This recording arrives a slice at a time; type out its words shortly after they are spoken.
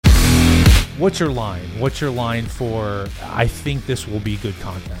What's your line? What's your line for, I think this will be good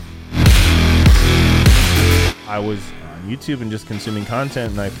content? I was on YouTube and just consuming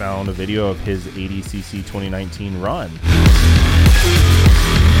content, and I found a video of his 80cc 2019 run.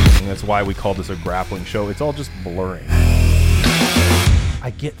 And that's why we call this a grappling show. It's all just blurring.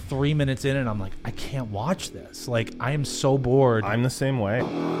 I get 3 minutes in and I'm like, I can't watch this. Like, I am so bored. I'm the same way.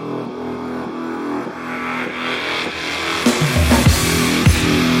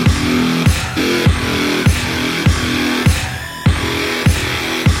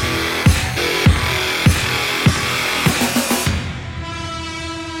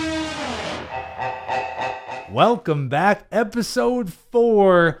 Welcome back. Episode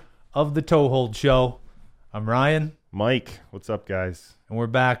 4 of the Toehold Show. I'm Ryan. Mike, what's up, guys? And we're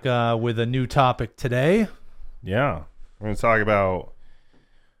back with a new topic today. Yeah. We're going to talk about...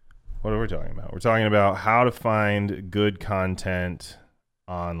 What are we talking about? We're talking about how to find good content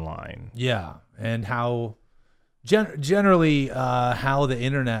online. Yeah. And how... generally, how the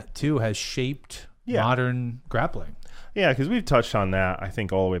internet, too, has shaped modern grappling. Yeah, because we've touched on that, I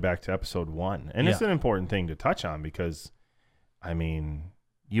think, all the way back to episode 1. And it's an important thing to touch on because, I mean,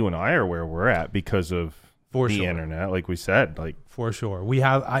 you and I are where we're at because of the internet, like we said. Like, for sure. We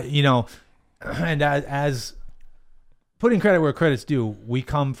have, and as putting credit where credit's due, we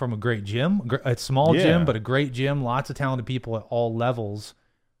come from a great gym, a small gym, but a great gym, lots of talented people at all levels.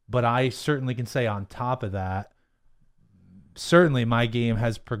 But I certainly can say on top of that, certainly my game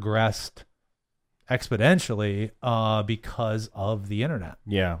has progressed exponentially because of the internet.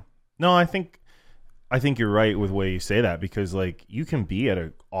 Yeah. No, I think you're right with the way you say that, because like you can be at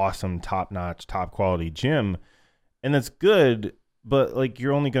an awesome, top-notch, top quality gym and that's good, but like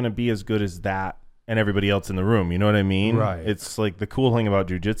you're only going to be as good as that and everybody else in the room. You know what I mean? Right. It's like the cool thing about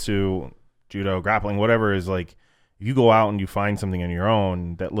jiu-jitsu, judo, grappling, whatever, is like if you go out and you find something on your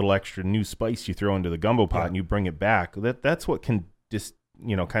own, that little extra new spice you throw into the gumbo pot and you bring it back, that's what can just,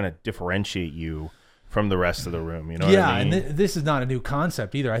 kind of differentiate you from the rest of the room, you know what I mean? And this is not a new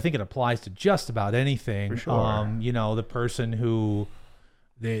concept either. I think it applies to just about anything. For sure. The person who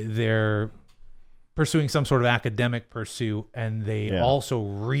they're pursuing some sort of academic pursuit and they also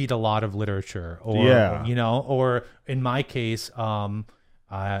read a lot of literature, or or in my case, in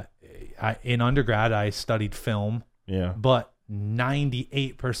undergrad I studied film. Yeah. But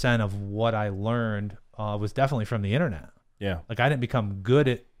 98% of what I learned was definitely from the internet. Yeah. Like I didn't become good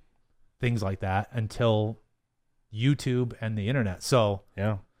at things like that until YouTube and the internet. So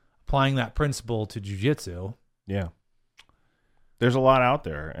applying that principle to jiu-jitsu. Yeah. There's a lot out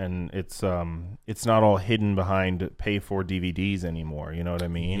there, and it's not all hidden behind pay for DVDs anymore. You know what I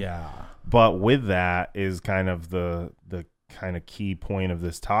mean? Yeah. But with that is kind of the kind of key point of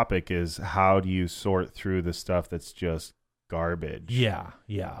this topic is how do you sort through the stuff that's just garbage? Yeah.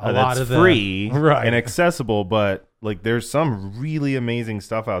 A lot of free and accessible, but like there's some really amazing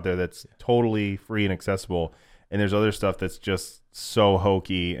stuff out there that's totally free and accessible, and there's other stuff that's just so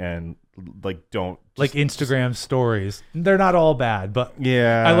hokey and like like Instagram stories. They're not all bad, but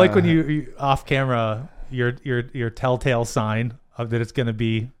I like when you off camera your telltale sign of that it's going to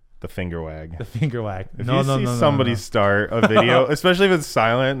be the finger wag. The finger wag. If you see somebody start a video, especially if it's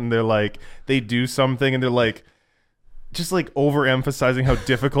silent and they're like they do something and they're like just like overemphasizing how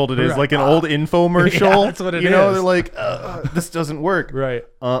difficult it is, like an old infomercial. Yeah, that's what it is. They're like, this doesn't work. Right.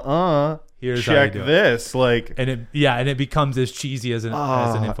 Here's check this. Like, and it becomes as cheesy as an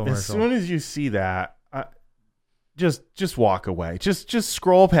infomercial. As soon as you see that, just walk away. Just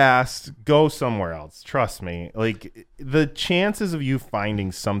scroll past. Go somewhere else. Trust me. Like the chances of you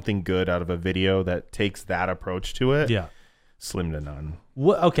finding something good out of a video that takes that approach to it, slim to none.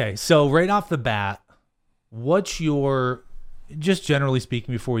 Okay, so right off the bat, what's your, just generally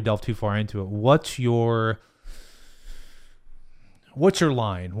speaking, before we delve too far into it, what's your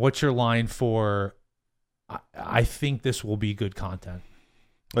line? What's your line for, I think this will be good content?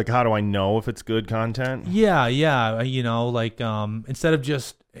 Like, how do I know if it's good content? Yeah. Instead of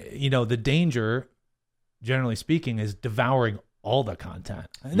just, the danger, generally speaking, is devouring all the content.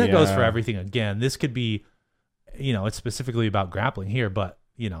 And that goes for everything. Again, this could be, it's specifically about grappling here, but,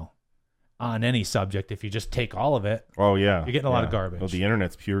 on any subject, if you just take all of it, you're getting a lot of garbage. Well, the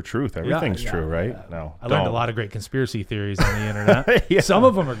internet's pure truth. Everything's true, right? Yeah. No, I learned a lot of great conspiracy theories on the internet. Some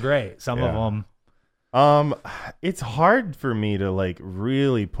of them are great. Some of them. It's hard for me to like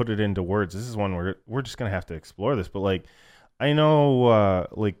really put it into words. This is one where we're just gonna have to explore this. But like, I know,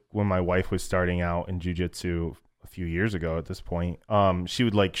 like when my wife was starting out in jiu-jitsu a few years ago, at this point, she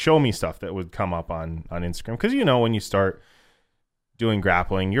would like show me stuff that would come up on Instagram, because when you start doing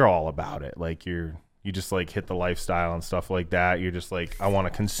grappling, you're all about it. Like you're You just like hit the lifestyle and stuff like that. You're just like, I want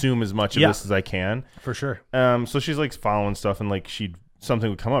to consume as much of this as I can. For sure. So she's like following stuff, and like something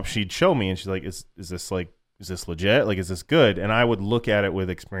would come up. She'd show me, and she's like, is this legit? Like, is this good? And I would look at it with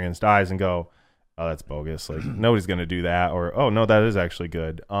experienced eyes and go, oh, that's bogus. Like, nobody's going to do that. Or, oh, no, that is actually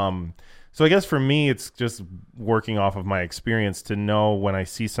good. So I guess for me, it's just working off of my experience to know when I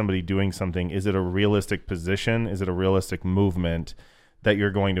see somebody doing something, is it a realistic position? Is it a realistic movement that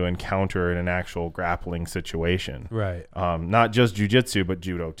you're going to encounter in an actual grappling situation? Right. Not just jiu-jitsu, but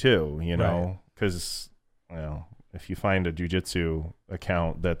judo too, you know, because, if you find a jiu-jitsu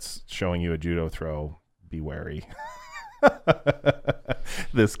account that's showing you a judo throw, be wary.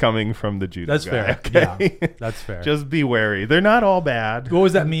 This coming from the judo That's guy, fair. okay? Yeah, that's fair. Just be wary. They're not all bad. What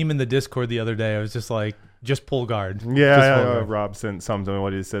was that meme in the Discord the other day? I was just like, just pull guard. Yeah, Rob sent something.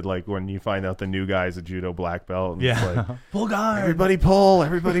 What he said, like when you find out the new guy's a judo black belt. And it's like, pull guard. Everybody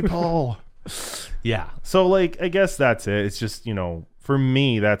pull. Yeah. So like, I guess that's it. It's just, for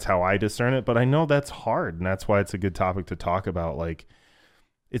me, that's how I discern it. But I know that's hard, and that's why it's a good topic to talk about. Like,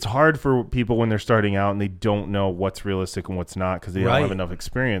 it's hard for people when they're starting out and they don't know what's realistic and what's not because they don't have enough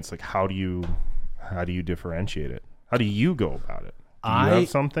experience. Like, how do you differentiate it? How do you go about it? Do you have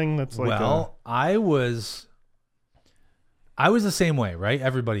something that's like? Well, I was the same way, right?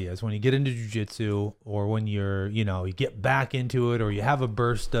 Everybody is. When you get into jiu-jitsu, or when you're, you get back into it, or you have a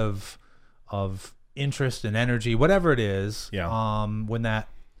burst of interest and energy, whatever it is. Yeah. When that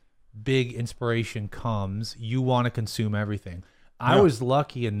big inspiration comes, you want to consume everything. I was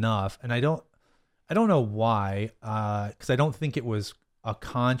lucky enough, and I don't know why, because I don't think it was a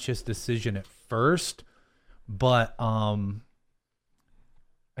conscious decision at first, but I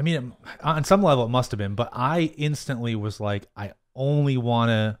mean, on some level it must have been, but I instantly was like, I only want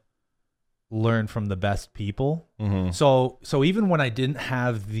to learn from the best people. Mm-hmm. So even when I didn't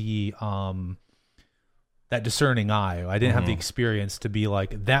have the that discerning eye, I didn't have the experience to be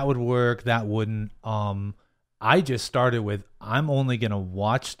like, that would work, that wouldn't. I just started with, I'm only going to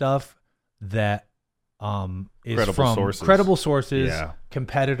watch stuff that is credible sources,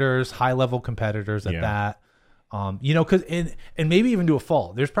 competitors, high-level competitors at that. Because and maybe even to a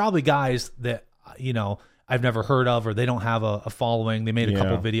fault. There's probably guys that, I've never heard of, or they don't have a following. They made a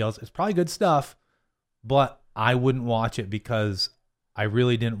couple videos. It's probably good stuff, but I wouldn't watch it because I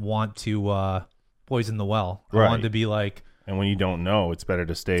really didn't want to poison the well. I wanted to be like... And when you don't know, it's better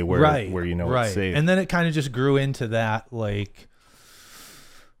to stay where it's safe. And then it kind of just grew into that, like,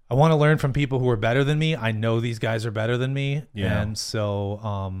 I want to learn from people who are better than me. I know these guys are better than me. Yeah. And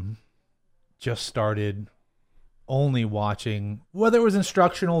so just started only watching, whether it was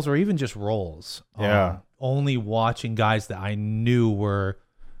instructionals or even just rolls. Only watching guys that I knew were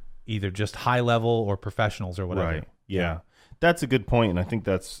either just high level or professionals or whatever. Right. Yeah. That's a good point, and I think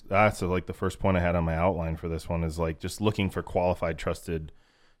that's like the first point I had on my outline for this one is like just looking for qualified, trusted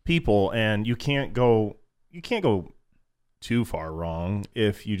people, and you can't go too far wrong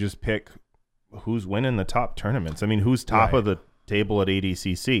if you just pick who's winning the top tournaments. I mean, who's top of the table at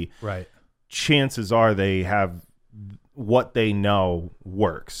ADCC? Right. Chances are they have what they know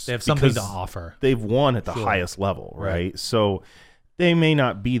works. They have something to offer. They've won at the highest level, right? So they may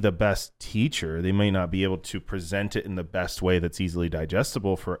not be the best teacher. They may not be able to present it in the best way that's easily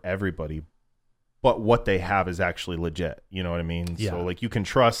digestible for everybody. But what they have is actually legit. You know what I mean? Yeah. So like you can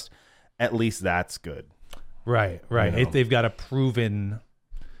trust, at least that's good. Right. They've got a proven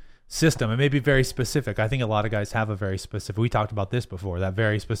system. It may be very specific. I think a lot of guys have a very specific, we talked about this before, that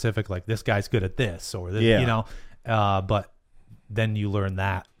very specific, like this guy's good at this or this, but then you learn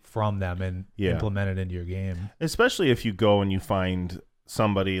that from them and implement it into your game. Especially if you go and you find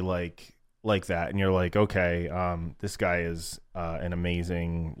somebody like that and you're like, okay, this guy is an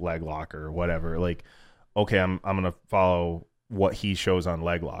amazing leg locker or whatever. Like, okay, I'm going to follow what he shows on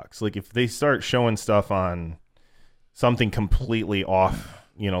leg locks. Like if they start showing stuff on something completely off,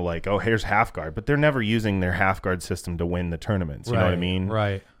 like, oh, here's half guard, but they're never using their half guard system to win the tournaments. You know what I mean?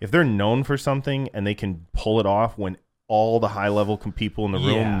 Right. If they're known for something and they can pull it off when all the high level people in the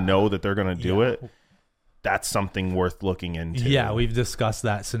room know that they're going to do it, that's something worth looking into. Yeah, we've discussed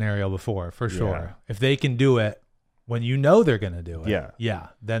that scenario before, for sure. Yeah. If they can do it when you know they're going to do it,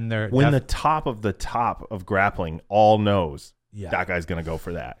 then they're... When the top of grappling all knows that guy's going to go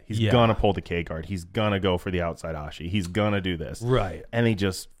for that. He's going to pull the K guard. He's going to go for the outside ashi. He's going to do this. Right. And they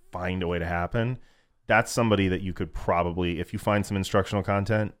just find a way to happen. That's somebody that you could probably, if you find some instructional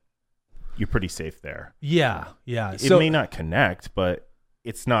content, you're pretty safe there. Yeah. It may not connect, but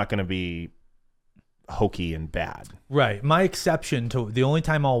it's not going to be hokey and bad. Right. My exception to the only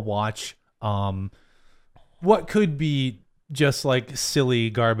time I'll watch what could be, just like silly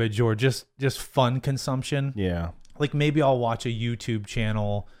garbage or just fun consumption. Yeah. Like maybe I'll watch a YouTube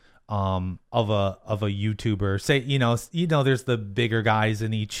channel of a YouTuber. Say, there's the bigger guys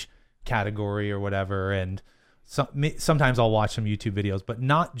in each category or whatever, and sometimes I'll watch some YouTube videos, but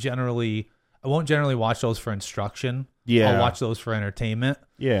not generally. I won't generally watch those for instruction. Yeah. I'll watch those for entertainment.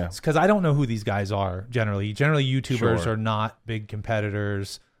 Yeah. Because I don't know who these guys are generally. Generally, YouTubers Sure. are not big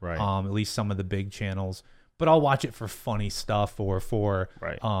competitors. Right. At least some of the big channels. But I'll watch it for funny stuff or for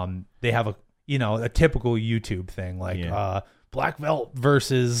Right. they have a typical YouTube thing like Black Belt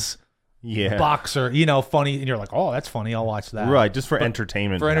versus boxer, funny, and you're like, oh, that's funny, I'll watch that. Right, just for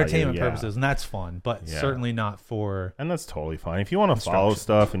entertainment purposes, and that's fun, but certainly not for. And that's totally fine if you want to follow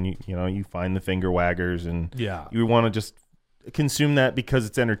stuff and you find the finger waggers and you want to just consume that because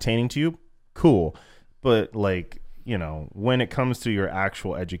it's entertaining to you. Cool, but like when it comes to your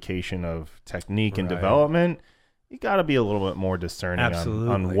actual education of technique and development, you got to be a little bit more discerning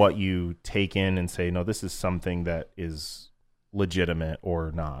on what you take in and say, no, this is something that is legitimate or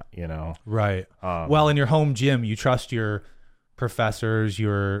not, Right. Well, in your home gym, you trust your professors,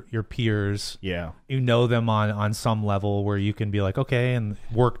 your peers. Yeah. You know them on some level where you can be like, okay, and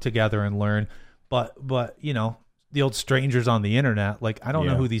work together and learn. But the old strangers on the internet, like I don't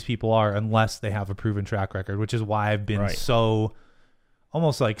know who these people are unless they have a proven track record, which is why I've been so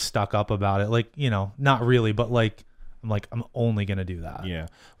almost like stuck up about it. Like, not really, but like I'm only going to do that. Yeah.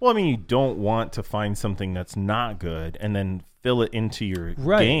 Well, I mean, you don't want to find something that's not good and then fill it into your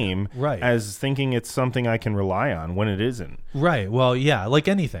game as thinking it's something I can rely on when it isn't. Right. Well, yeah, like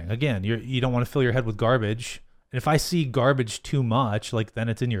anything. Again, you don't want to fill your head with garbage. And if I see garbage too much, like then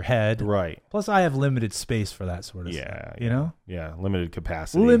it's in your head. Right. Plus, I have limited space for that sort of stuff. Yeah. Limited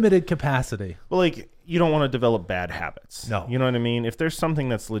capacity. Well, like you don't want to develop bad habits. No. You know what I mean? If there's something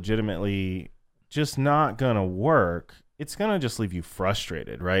that's legitimately just not going to work, it's going to just leave you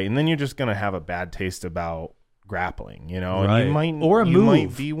frustrated, right? And then you're just going to have a bad taste about grappling, and you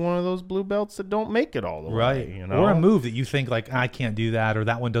might be one of those blue belts that don't make it all the way, or a move that you think like, I can't do that, or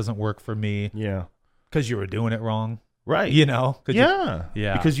that one doesn't work for me. Yeah. Because you were doing it wrong. Right.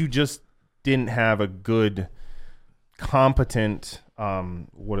 Because you just didn't have a good, competent,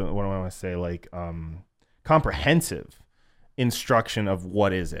 what do I want to say? Like, comprehensive instruction of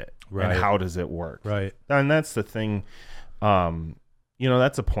what is it and how does it work. Right. And that's the thing.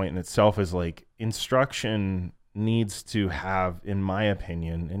 That's a point in itself is like instruction needs to have, in my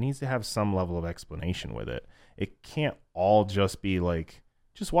opinion, it needs to have some level of explanation with it. It can't all just be like,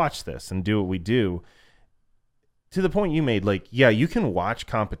 just watch this and do what we do. To the point you made, like, yeah, you can watch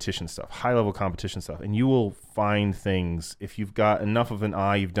competition stuff, high level competition stuff, and you will find things. If you've got enough of an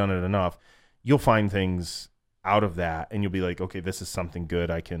eye, you've done it enough, you'll find things out of that, and you'll be like, okay, this is something good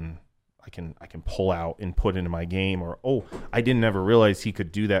I can pull out and put into my game. Or, oh, I didn't ever realize he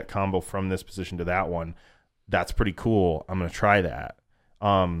could do that combo from this position to that one. That's pretty cool. I'm gonna try that.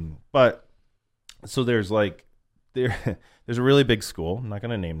 But so there's a really big school. I'm not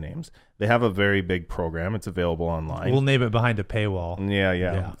going to name names. They have a very big program. It's available online. We'll name it behind a paywall.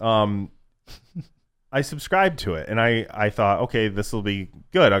 Yeah. I subscribed to it, and I thought, okay, this will be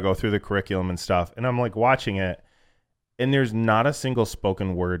good. I'll go through the curriculum and stuff. And I'm like watching it, and there's not a single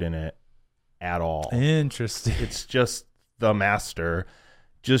spoken word in it at all. Interesting. It's just the master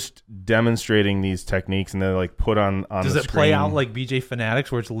just demonstrating these techniques, and they're like put on Does the it screen. play out like BJ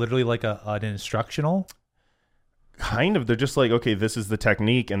Fanatics, where it's literally like an instructional? Kind of. They're just like, okay, this is the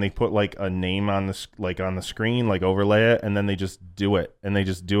technique, and they put like a name on the screen, like overlay it, and then they just do it, and they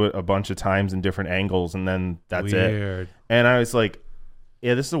just do it a bunch of times in different angles, and then that's Weird. it. And I was like,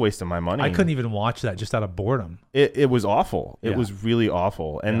 yeah, this is a waste of my money. I couldn't even watch that just out of boredom. It was awful. It was really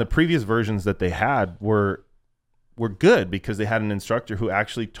awful. And the previous versions that they had were good because they had an instructor who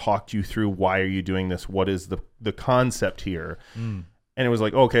actually talked you through, why are you doing this? What is the concept here? And it was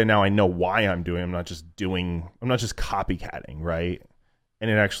like, okay, now I know why I'm doing. I'm not just copycatting, right? And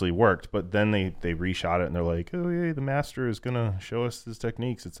it actually worked. But then they reshot it, and they're like, oh yeah, the master is gonna show us his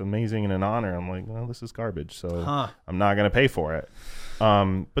techniques. It's amazing and an honor. I'm like, well, this is garbage, so I'm not gonna pay for it.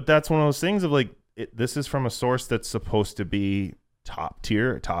 But that's one of those things of like, this is from a source that's supposed to be top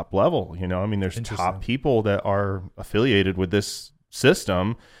tier, top level. I mean, there's top people that are affiliated with this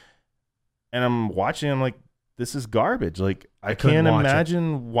system, and I'm watching. I'm like, this is garbage. Like, I can't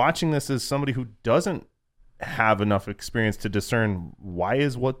imagine watching this as somebody who doesn't have enough experience to discern why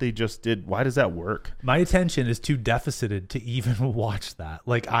is what they just did, why does that work? My attention is too deficited to even watch that.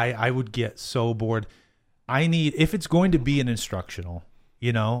 Like, I would get so bored. If it's going to be an instructional,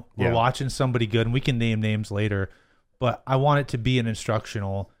 we're watching somebody good, and we can name names later, but I want it to be an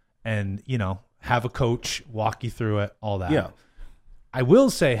instructional and, have a coach walk you through it, all that. Yeah. I will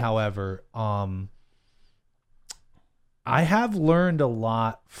say, however, I have learned a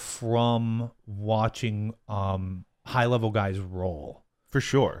lot from watching high-level guys roll. For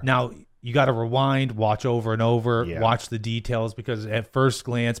sure. Now, you got to rewind, watch over and over, watch the details, because at first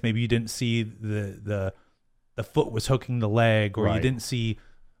glance, maybe you didn't see the foot was hooking the leg, or you didn't see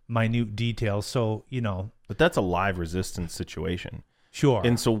minute details. So, But that's a live resistance situation. Sure.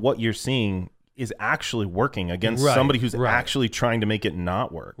 And so what you're seeing is actually working against somebody who's actually trying to make it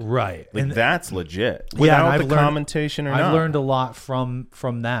not work. Right. Like, and that's legit. Without the commentation or not. I've learned a lot from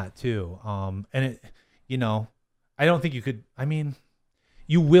that too. And it, I don't think you could,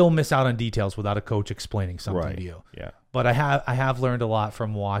 you will miss out on details without a coach explaining something to you. Yeah. But I have learned a lot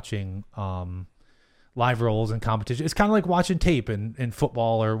from watching live rolls and competition. It's kind of like watching tape in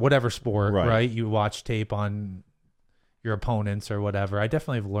football or whatever sport, right? You watch tape on your opponents or whatever. I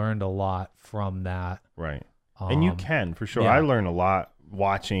definitely have learned a lot from that. Right. And you can, for sure. Yeah. I learn a lot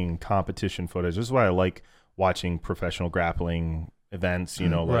watching competition footage. This is why I like watching professional grappling events,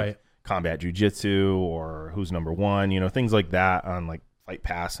 like combat jiu-jitsu or who's number one, things like that on like Fight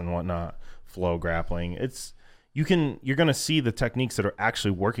Pass and whatnot, flow grappling. You're going to see the techniques that are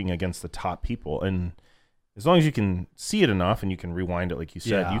actually working against the top people. And as long as you can see it enough and you can rewind it, like you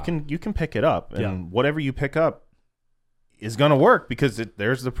said, you can pick it up, and whatever you pick up is going to work because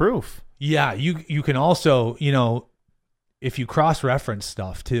there's the proof. Yeah. You can also, if you cross-reference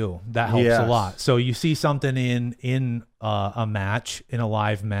stuff too, that helps a lot. So you see something in a match, in a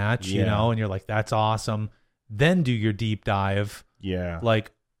live match, and you're like, that's awesome. Then do your deep dive. Yeah.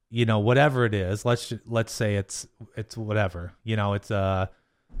 Like, whatever it is, let's say it's whatever, it's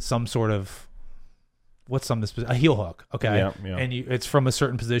some sort of, a heel hook. Okay. Yeah. And it's from a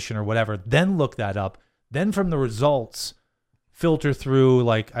certain position or whatever. Then look that up. Then from the results, filter through,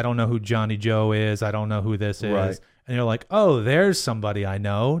 like, I don't know who Johnny Joe is. I don't know who this is. Right. And you're like, oh, there's somebody I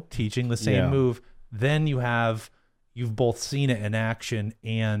know teaching the same move. Then you've both seen it in action,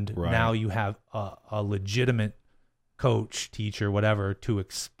 and now you have a legitimate coach, teacher, whatever, to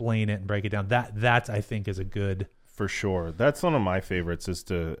explain it and break it down. That I think is a good. For sure. That's one of my favorites, is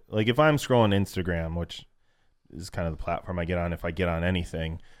to, like, if I'm scrolling Instagram, which is kind of the platform I get on if I get on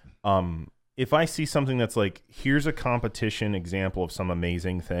anything, if I see something that's like, here's a competition example of some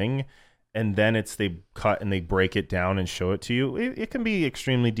amazing thing, and then they cut and they break it down and show it to you, it can be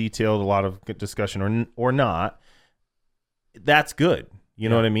extremely detailed, a lot of good discussion or not. That's good. You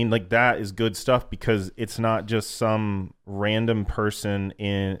know what I mean? Like, that is good stuff, because it's not just some random person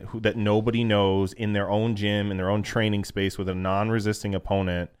that nobody knows in their own gym, in their own training space with a non-resisting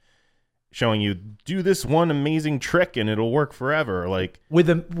opponent, showing you, do this one amazing trick and it'll work forever. Like,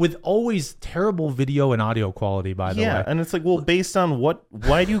 with always terrible video and audio quality, by the way. Yeah, and it's like, well, based on what?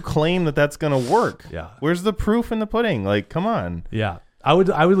 Why do you claim that that's going to work? Yeah. Where's the proof in the pudding? Like, come on. Yeah. I would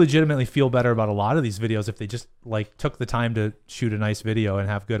legitimately feel better about a lot of these videos if they just like took the time to shoot a nice video and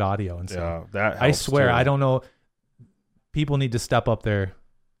have good audio and stuff. Yeah, that helps, I swear, too. I don't know. People need to step up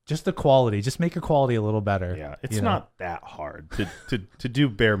just the quality. Just make your quality a little better. Yeah, it's not that hard to do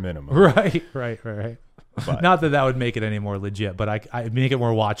bare minimum. Right. But, not that would make it any more legit, but I make it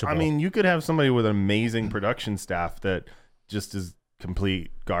more watchable. I mean, you could have somebody with an amazing production staff that just is complete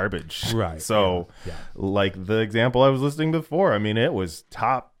garbage. Right. So, like the example I was listening before, I mean, it was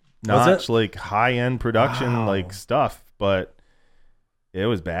top notch, like high end production, like stuff, but it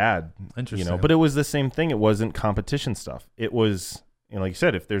was bad. Interesting. But it was the same thing. It wasn't competition stuff. It was, like you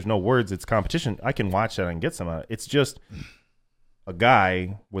said, if there's no words, it's competition. I can watch that and get some of it. It's just a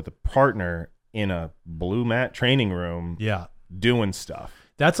guy with a partner in a blue mat training room, doing stuff.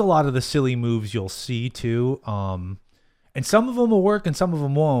 That's a lot of the silly moves you'll see too. And some of them will work and some of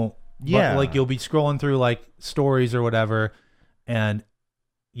them won't. Yeah. But, like, you'll be scrolling through like stories or whatever, and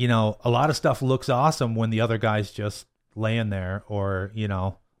a lot of stuff looks awesome when the other guy's just laying there or,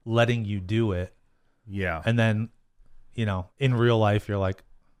 letting you do it. Yeah. And then, in real life, you're like,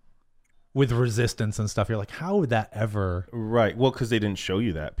 with resistance and stuff, you're like, how would that ever? Right. Well, because they didn't show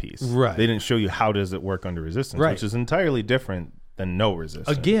you that piece. Right. They didn't show you how does it work under resistance, which is entirely different than no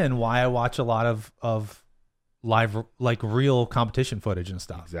resistance. Again, why I watch a lot of live, like, real competition footage and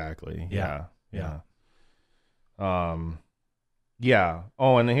stuff. Exactly. Yeah. Yeah.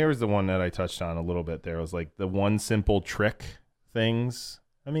 Oh, and here's the one that I touched on a little bit there. It was like the one simple trick things.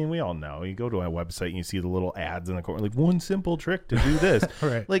 I mean, we all know. You go to a website and you see the little ads in the corner, like, one simple trick to do this.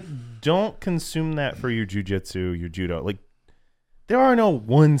 Right. Like, don't consume that for your jiu-jitsu, your judo. Like, there are no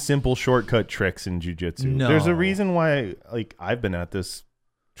one simple shortcut tricks in jiu-jitsu. No. There's a reason why, like, I've been at this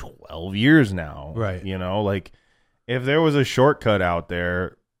 12 years now. Right. Like, if there was a shortcut out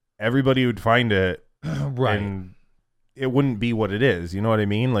there, everybody would find it, Right. And it wouldn't be what it is. You know what I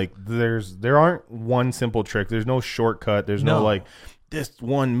mean? Like there aren't one simple trick. There's no shortcut. There's no like this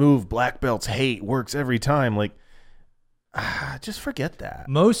one move black belts hate works every time. Like just forget that.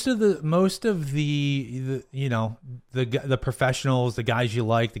 Most of the you know, the professionals, the guys you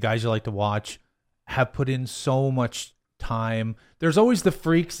like to watch, have put in so much time. There's always the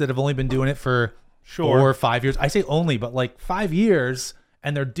freaks that have only been doing it for 4 or 5 years. I say only, but like 5 years,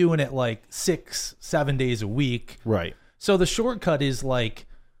 and they're doing it like 6-7 days a week. Right. So the shortcut is like,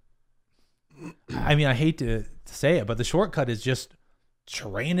 I mean, I hate to say it, but the shortcut is just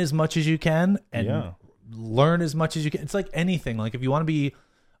train as much as you can and learn as much as you can. It's like anything. Like if you want to be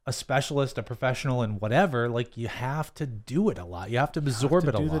a specialist, a professional, and whatever, like you have to do it a lot. You have to absorb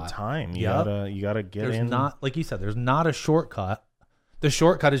it a lot. Do the time. You gotta get There's in. not, like you said, there's not a shortcut. The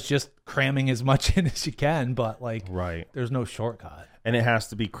shortcut is just cramming as much in as you can, but like, there's no shortcut. And it has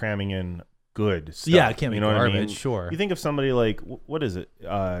to be cramming in good stuff. Yeah, it can't be garbage. What I mean? Sure. You think of somebody like, what is it?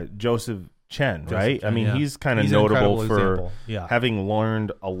 Joseph Chen, right? Chen, I mean, he's kind of notable for having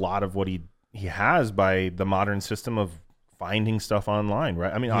learned a lot of what he has by the modern system of finding stuff online,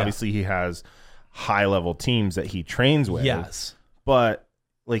 right? I mean, obviously he has high level teams that he trains with. Yes. But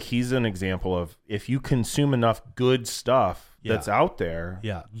like he's an example of if you consume enough good stuff that's out there,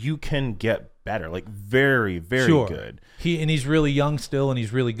 you can get better. Like very, very good. He's really young still, and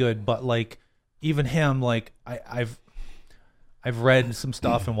he's really good. But like even him, like I've read some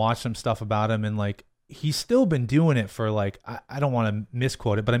stuff and watched some stuff about him, and like he's still been doing it for like I don't want to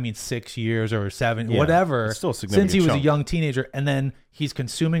misquote it, but I mean 6 years or 7, whatever. It's still a since he was a young teenager, and then he's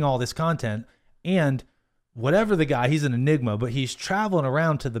consuming all this content, and whatever the guy, he's an enigma, but he's traveling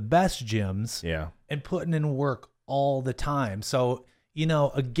around to the best gyms, and putting in work all the time. So you know,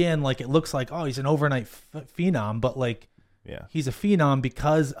 again, like it looks like, oh, he's an overnight phenom, but like, he's a phenom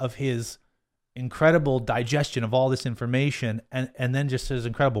because of his incredible digestion of all this information, and then just his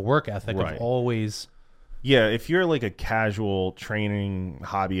incredible work ethic of always. Yeah, if you're like a casual training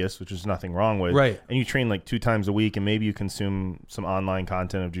hobbyist, which there's nothing wrong with, and you train like 2 times a week, and maybe you consume some online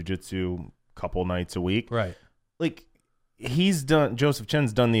content of jiu-jitsu a couple nights a week, like Joseph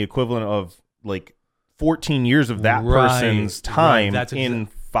Chen's done the equivalent of like 14 years of that person's time in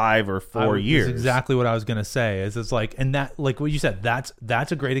 5 or 4 years. That's exactly what I was going to say. It's like, and that, like what you said,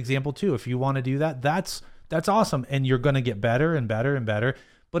 that's a great example too. If you want to do that, that's awesome. And you're going to get better and better and better,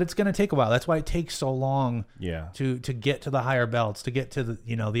 but it's going to take a while. That's why it takes so long to get to the higher belts, to get to the,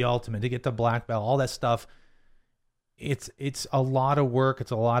 you know, the ultimate, to get to black belt, all that stuff. It's a lot of work. It's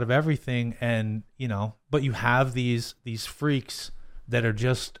a lot of everything. And, you know, but you have these freaks that are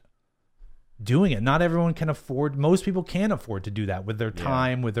just doing it. Not everyone can afford. Most people can't afford to do that with their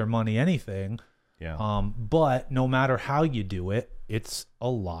time, with their money, anything. But no matter how you do it, it's a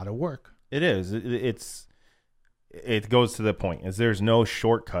lot of work. It is. It goes to the point is there's no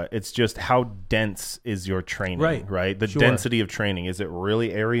shortcut. It's just how dense is your training, right? The density of training. Is it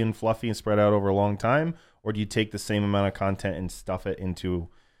really airy and fluffy and spread out over a long time? Or do you take the same amount of content and stuff it into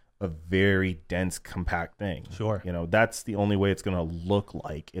a very dense, compact thing? You know, that's the only way it's going to look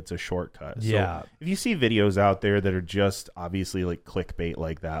like it's a shortcut. So if you see videos out there that are just obviously like clickbait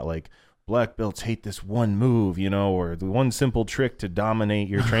like that, like black belts hate this one move, you know, or the one simple trick to dominate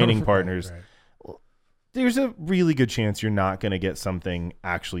your training partners, there's a really good chance you're not going to get something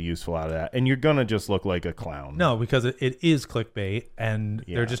actually useful out of that. And you're going to just look like a clown. No, because it is clickbait, and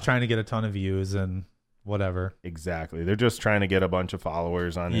they're just trying to get a ton of views and whatever. Exactly. They're just trying to get a bunch of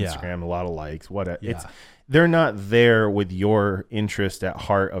followers on Instagram, a lot of likes. They're not there with your interest at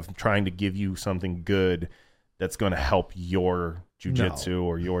heart of trying to give you something good that's going to help your jiu-jitsu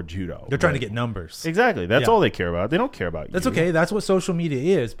or your judo. They're trying to get numbers. Exactly. That's all they care about. They don't care about you. That's okay. That's what social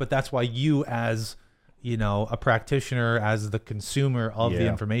media is, but that's why you, as you know, a practitioner, as the consumer of the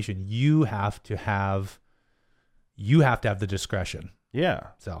information, you have to have the discretion.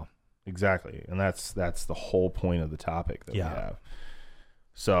 So exactly. And that's the whole point of the topic that we have.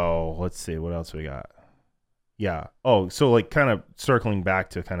 So let's see what else we got. Oh, so like kind of circling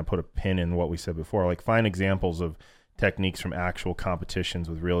back to kind of put a pin in what we said before, like find examples of techniques from actual competitions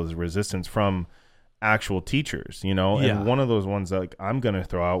with real resistance from actual teachers, you know. And one of those ones that like I'm going to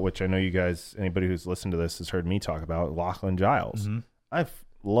throw out, which I know you guys, anybody who's listened to this has heard me talk about, Lachlan Giles. I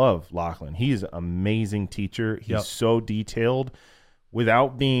love Lachlan. He's an amazing teacher. He's so detailed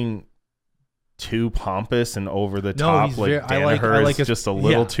without being too pompous and over the top. Like Danaher is just a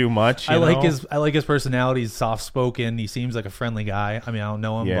little too much. I like his personality. He's soft spoken. He seems like a friendly guy. I mean, I don't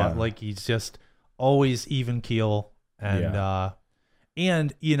know him, but like he's just always even keel, and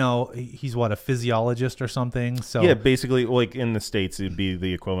And, you know, he's what, a physiologist or something? So yeah, basically, like in the States, it'd be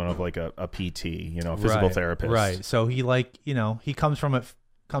the equivalent of like a PT, you know, a physical therapist. Right. So he he comes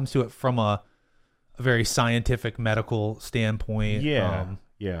to it from a very scientific medical standpoint. Yeah.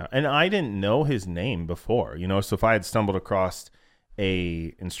 Yeah. And I didn't know his name before, you know, so if I had stumbled across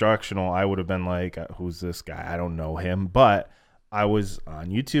a instructional, I would have been like, who's this guy? I don't know him. But I was on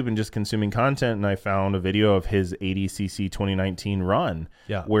YouTube and just consuming content, and I found a video of his ADCC 2019 run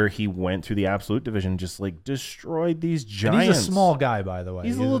where he went through the Absolute division, just like destroyed these giants. And he's a small guy, by the way.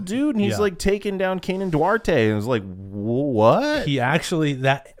 He's a little dude, and he's like taking down Kanan Duarte. And it was like, what? He actually,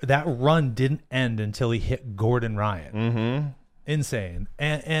 that run didn't end until he hit Gordon Ryan. Mm-hmm. Insane.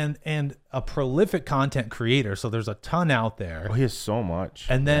 And a prolific content creator. So there's a ton out there. Oh, he has so much.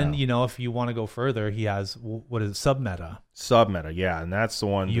 And then, you know, if you want to go further, he has, what is it, Submeta. Submeta, yeah. And that's the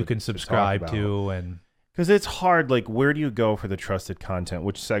one you can subscribe to. And because it's hard, like, where do you go for the trusted content,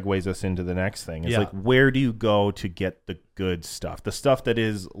 which segues us into the next thing. It's like, where do you go to get the good stuff, the stuff that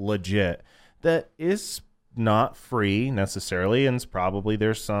is legit, that is not free necessarily, and probably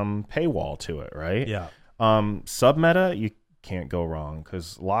there's some paywall to it, right? Yeah. Submeta, you can't go wrong,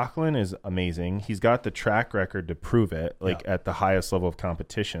 because Lachlan is amazing. He's got the track record to prove it, like at the highest level of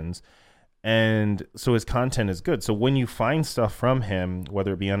competitions. And so his content is good. So when you find stuff from him,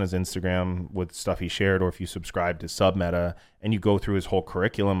 whether it be on his Instagram with stuff he shared, or if you subscribe to Submeta and you go through his whole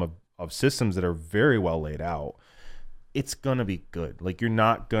curriculum of systems that are very well laid out, it's going to be good. Like, you're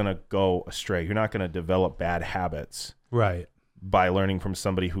not going to go astray. You're not going to develop bad habits by learning from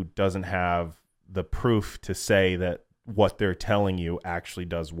somebody who doesn't have the proof to say that what they're telling you actually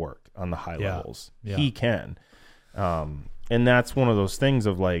does work on the high levels. Yeah. He can. And that's one of those things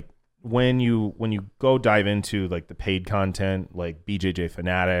of like, when you go dive into like the paid content, like BJJ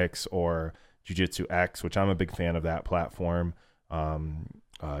Fanatics or Jiu-Jitsu X, which I'm a big fan of that platform,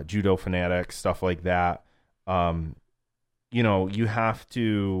 Judo Fanatics, stuff like that. You know, you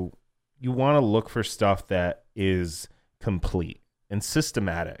want to look for stuff that is complete and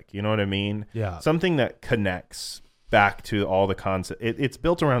systematic. You know what I mean? Yeah. Something that connects back to all the concept. It's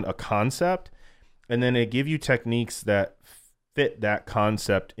built around a concept, and then it give you techniques that fit that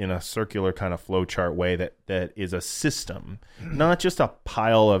concept in a circular kind of flow chart way that is a system, not just a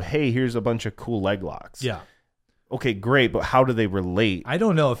pile of, hey, here's a bunch of cool leg locks. Yeah. Okay, great, but how do they relate? I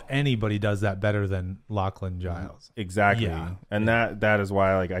don't know if anybody does that better than Lachlan Giles. Exactly. Yeah. And that is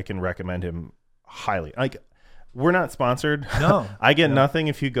why, like, I can recommend him highly. Like, we're not sponsored. No. I get nothing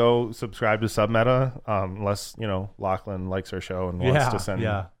if you go subscribe to Submeta, unless, you know, Lachlan likes our show and wants to send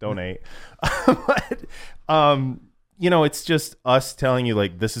donate. But you know, it's just us telling you,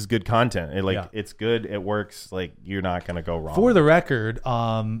 like, this is good content. It's good, it works, like, you're not going to go wrong. For the record,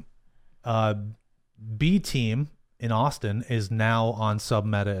 B Team in Austin is now on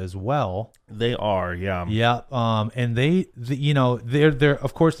Submeta as well. They are, yeah. Yeah. And you know, they're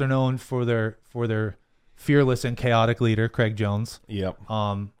of course they're known for their fearless and chaotic leader, Craig Jones. Yep.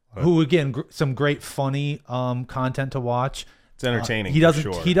 Who again, some great funny content to watch. It's entertaining. He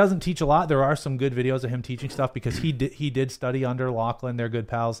doesn't teach a lot. There are some good videos of him teaching stuff because he did study under Lachlan. They're good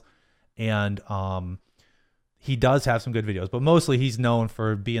pals, and he does have some good videos. But mostly he's known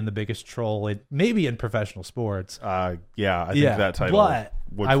for being the biggest troll, maybe in professional sports. I think that title. But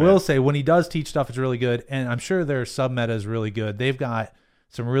I will say when he does teach stuff, it's really good, and I'm sure their Submeta is really good. They've got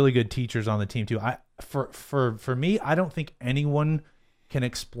some really good teachers on the team too. For me, I don't think anyone can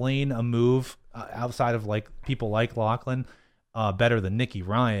explain a move outside of like people like Lachlan better than Nicky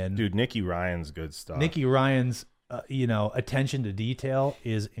Ryan. Dude, Nicky Ryan's good stuff. Nicky Ryan's attention to detail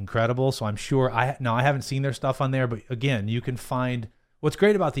is incredible. So I'm sure I haven't seen their stuff on there, but again, you can find what's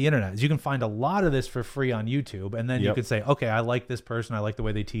great about the internet is you can find a lot of this for free on YouTube, and then you can say, okay, I like this person, I like the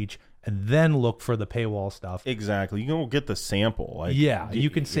way they teach, and then look for the paywall stuff. Exactly. You can get the sample. You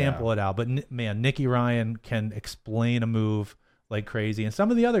can sample it out. But man, Nicky Ryan can explain a move like crazy, and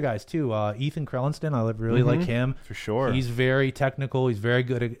some of the other guys too. Ethan Krellenston, I really like him for sure. He's very technical. He's very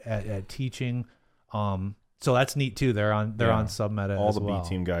good at teaching. So that's neat too. They're on Submeta. All as the well. B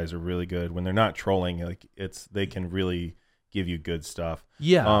Team guys are really good when they're not trolling. Like they can really give you good stuff.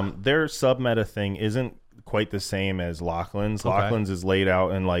 Yeah. Their Submeta thing isn't quite the same as Lachlan's. Okay. Lachlan's is laid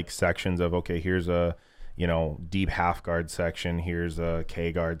out in like sections of, okay, here's a deep half guard section, here's a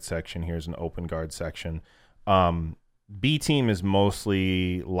K guard section, here's an open guard section. B Team is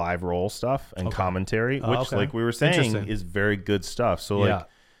mostly live roll stuff and commentary, which like we were saying is very good stuff. So like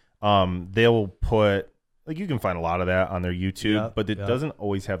they'll put, like, you can find a lot of that on their YouTube, but it doesn't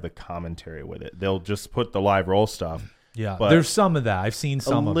always have the commentary with it. They'll just put the live roll stuff. But there's some of that. I've seen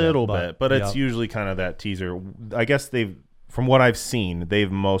some a of little it, bit, but it's usually kind of that teaser. I guess they've from what I've seen,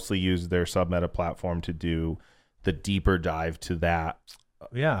 they've mostly used their Submeta platform to do the deeper dive to that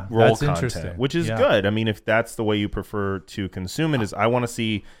roll that's content, interesting. which is good. I mean, if that's the way you prefer to consume it, is I want to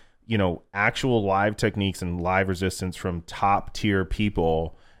see, actual live techniques and live resistance from top tier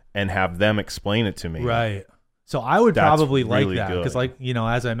people and have them explain it to me. Right. So I would probably like really that because, like,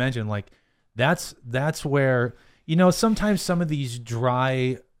 as I mentioned, like that's where, sometimes some of these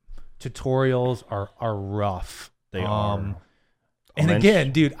dry tutorials are rough. They are. And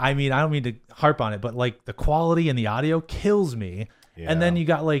again, dude, I mean, I don't mean to harp on it, but like the quality and the audio kills me. Yeah. And then you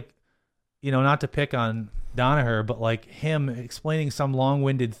got like, not to pick on Danaher, but like him explaining some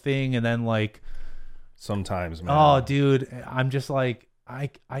long-winded thing, and then like sometimes, man. Oh, dude, I'm just like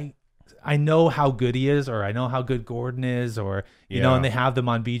I know how good he is, or I know how good Gordon is, or and they have them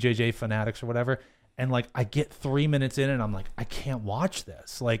on BJJ Fanatics or whatever. And like I get 3 minutes in and I'm like, I can't watch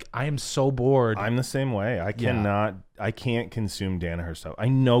this. Like I am so bored. I'm the same way. I can't consume Danaher stuff. I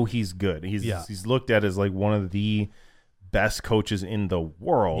know he's good. He's looked at as like one of the best coaches in the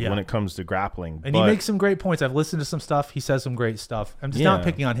world when it comes to grappling. And he makes some great points. I've listened to some stuff. He says some great stuff. I'm just not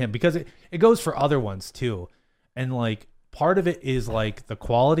picking on him because it goes for other ones too. And like part of it is like the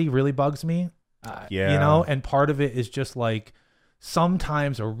quality really bugs me. And part of it is just like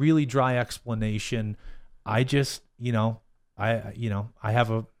sometimes a really dry explanation. I just, I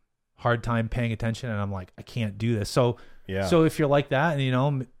have a hard time paying attention, and I'm like, I can't do this. So if you're like that,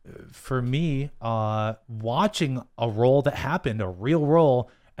 and for me, watching a roll that happened, a real roll,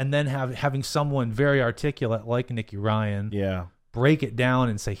 and then having someone very articulate like Nicky Ryan, break it down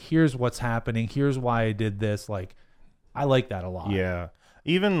and say, here's what's happening, here's why I did this. Like, I like that a lot. Yeah.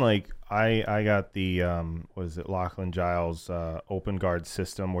 Even like I got the Lachlan Giles open guard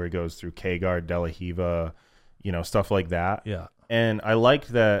system where he goes through K guard, De La Hiva, stuff like that. Yeah. And I liked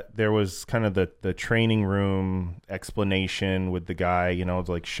that there was kind of the training room explanation with the guy,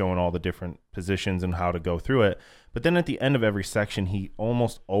 like showing all the different positions and how to go through it. But then at the end of every section, he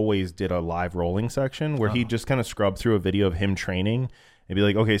almost always did a live rolling section where he just kind of scrubbed through a video of him training and be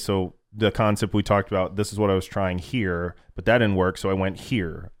like, okay, so the concept we talked about, this is what I was trying here, but that didn't work, so I went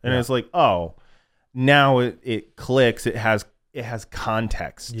here. And it's like, oh, now it clicks. It has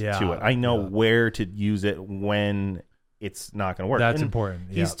context to it. I know where to use it when it's not going to work. That's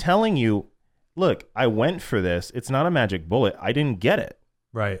important. He's telling you, look, I went for this. It's not a magic bullet. I didn't get it.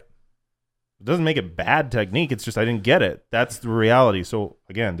 Right. It doesn't make it bad technique. It's just I didn't get it. That's the reality. So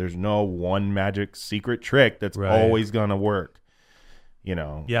again, there's no one magic secret trick that's always going to work.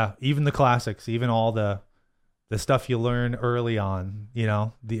 Yeah, even the classics, even all the stuff you learn early on,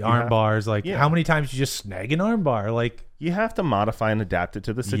 the arm bars, like how many times you just snag an arm bar? Like you have to modify and adapt it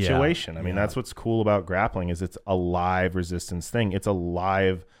to the situation. I mean, that's what's cool about grappling is it's a live resistance thing. It's a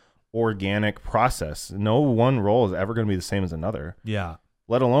live organic process. No one roll is ever going to be the same as another. Yeah.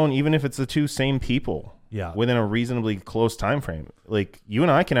 Let alone even if it's the two same people. Yeah. Within a reasonably close time frame. Like you and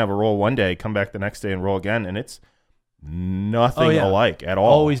I can have a roll one day, come back the next day and roll again, and it's nothing alike at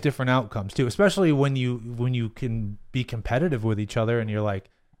all. Always different outcomes too, especially when you can be competitive with each other and you're like,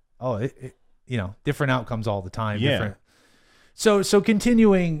 different outcomes all the time. Different. So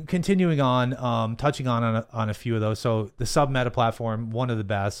continuing on, touching on a few of those. So the Submeta platform, one of the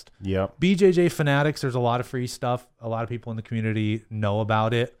best. Yep. BJJ Fanatics, there's a lot of free stuff. A lot of people in the community know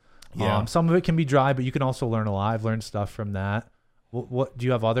about it. Yeah. Some of it can be dry, but you can also learn a lot. I've learned stuff from that. What do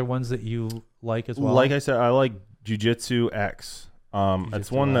you have other ones that you like as well? Like I said, I like Jiu-Jitsu X.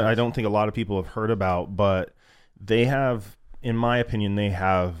 It's one that I don't think a lot of people have heard about, but they have, in my opinion, they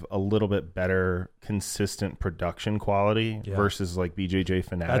have a little bit better consistent production quality versus like BJJ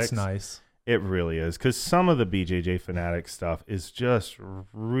Fanatics. That's nice. It really is, because some of the BJJ Fanatics stuff is just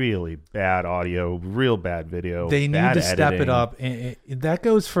really bad audio, real bad video. They need to step it up. And that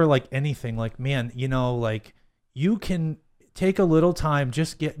goes for like anything. Like, man, like you can take a little time,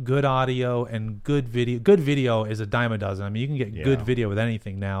 just get good audio and good video. Good video is a dime a dozen. I mean, you can get good video with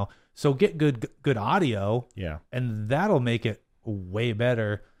anything now. So get good audio. Yeah. And that'll make it way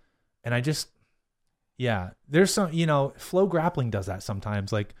better. And I just, there's some, Flow Grappling does that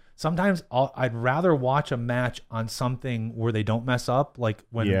sometimes. Like sometimes I'd rather watch a match on something where they don't mess up. Like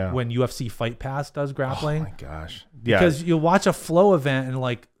when UFC Fight Pass does grappling. Oh my gosh. Yeah. Because you'll watch a Flow event and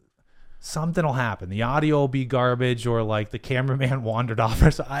like, something will happen. The audio will be garbage, or like the cameraman wandered off or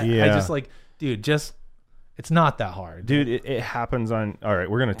something. I just like, dude, it's not that hard. Dude, it happens on, all right,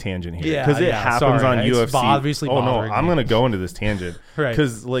 we're going to tangent here. Because it happens on UFC. It's obviously bothering I'm going to go into this tangent. Right.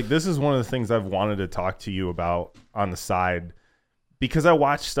 Because like, this is one of the things I've wanted to talk to you about on the side because I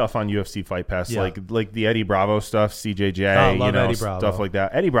watch stuff on UFC Fight Pass, Yeah. like the Eddie Bravo stuff, CJJ, Oh, love Eddie Bravo. stuff like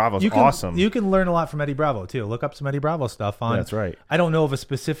that. Eddie Bravo's awesome. You can learn a lot from Eddie Bravo too. Look up some Eddie Bravo stuff on. That's right. I don't know of a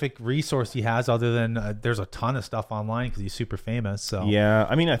specific resource he has other than there's a ton of stuff online because he's super famous. So Yeah,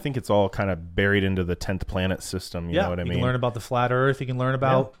 I mean, I think it's all kind of buried into the 10th planet system. You know what I mean? You can learn about the flat Earth. You can learn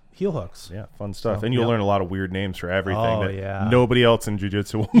about heel hooks. Yeah, fun stuff. So, and you'll learn a lot of weird names for everything Oh, that yeah. nobody else in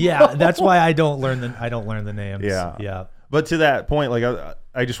jiu-jitsu will Yeah, that's why I don't learn the names. Yeah. Yeah. But to that point, like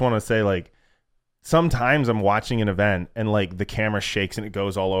I just want to say, like, sometimes I'm watching an event and like the camera shakes and it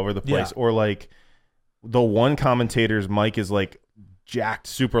goes all over the place, or like the one commentator's mic is like jacked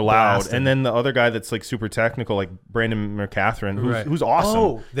super loud, Blasting. and then the other guy that's like super technical, like Brandon McCaffrey, who's awesome.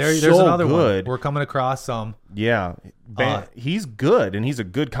 Oh, there's So another good. one. We're coming across some. Yeah, he's good and he's a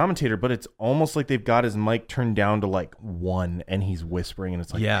good commentator, but it's almost like they've got his mic turned down to like 1 and he's whispering, and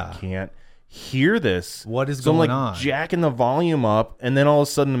it's like I can't hear this. What is so going I'm like on? jacking the volume up, and then all of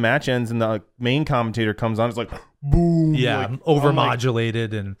a sudden the match ends and the main commentator comes on. It's like boom. Yeah, like,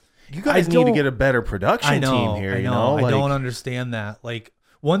 overmodulated, and you guys need to get a better production team here. I know. I don't understand that. Like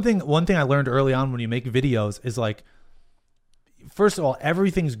one thing I learned early on when you make videos is like, first of all,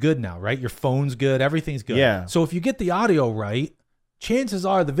 everything's good now, right? Your phone's good, everything's good. Yeah. So if you get the audio right, chances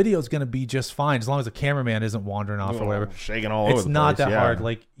are the video is going to be just fine as long as the cameraman isn't wandering off or whatever. Shaking all over the place. It's not that hard.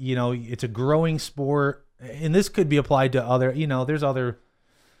 Like, it's a growing sport, and this could be applied to other, there's other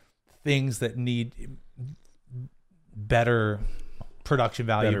things that need better production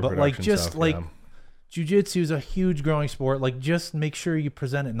value, but like just stuff, jiu-jitsu is a huge growing sport. Like, just make sure you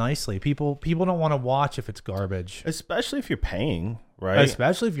present it nicely. People don't want to watch if it's garbage, especially if you're paying, right?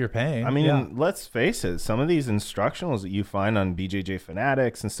 Especially if you're paying. I mean, let's face it, some of these instructionals that you find on BJJ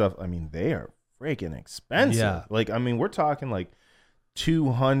Fanatics and stuff, I mean, they are freaking expensive. Yeah. Like, I mean, we're talking like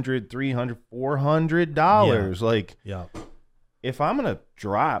 $200, $300, $400. Like, if I'm gonna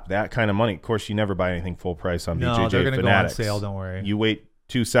drop that kind of money, of course, you never buy anything full price on BJJ they're gonna Fanatics. go on sale. Don't worry. You wait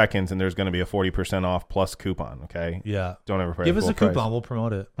 2 seconds and there's going to be a 40% off plus coupon. Okay. Yeah. Don't ever pay Give us a coupon. price. We'll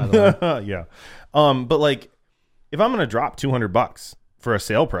promote it. By the way. Yeah. But like, if I'm going to drop $200 for a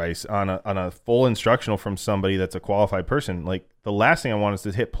sale price on a full instructional from somebody that's a qualified person, like the last thing I want is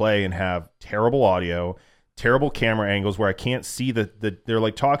to hit play and have terrible audio, terrible camera angles where I can't see they're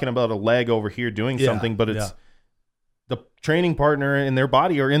like talking about a leg over here doing something, but it's the training partner and their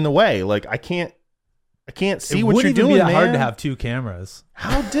body are in the way. Like I can't see what you're doing. It wouldn't be that hard man. to have 2 cameras.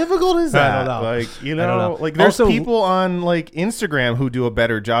 How difficult is that? I don't know. Like, I don't know. like there's Also, people on like Instagram who do a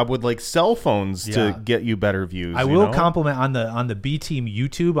better job with like cell phones to get you better views. I will compliment on the B Team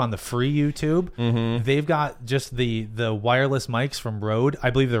YouTube, on the free YouTube. Mm-hmm. They've got just the wireless mics from Rode. I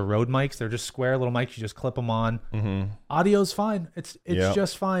believe they're Rode mics. They're just square little mics. You just clip them on. Mm-hmm. Audio's fine. It's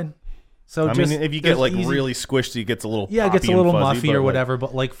just fine. So I mean, if you get like really squished, it gets a little it gets a little fuzzy, muffy or whatever.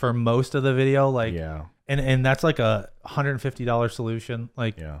 But like for most of the video, like yeah. And that's like a $150 solution.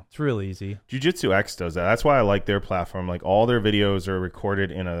 Like, it's real easy. Jiu-Jitsu X does that. That's why I like their platform. Like all their videos are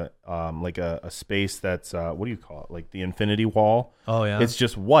recorded in a like a space that's what do you call it? Like the infinity wall. Oh yeah. It's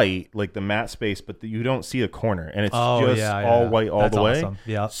just white, like the mat space, but you don't see a corner, and it's all white all that's the way. Awesome.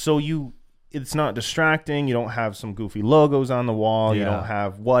 Yeah. So it's not distracting. You don't have some goofy logos on the wall. You don't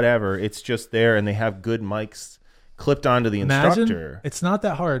have whatever. It's just there, and they have good mics clipped onto the instructor. It's not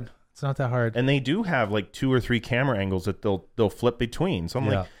that hard. It's not that hard. And they do have like 2 or 3 camera angles that they'll flip between. So I'm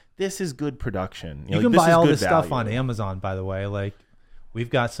like, this is good production. You can buy all this stuff on Amazon, by the way. Like, we've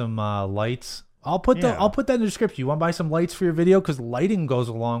got some lights. I'll put that in the description. You want to buy some lights for your video because lighting goes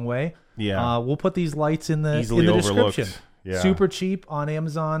a long way. Yeah. We'll put these lights in the Easily description. Yeah. Super cheap on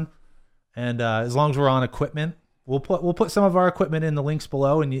Amazon, and as long as we're on equipment, we'll put some of our equipment in the links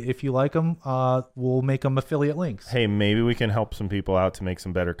below. And if you like them, we'll make them affiliate links. Hey, maybe we can help some people out to make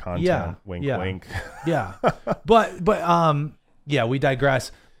some better content. Yeah. Wink, wink. Yeah. But we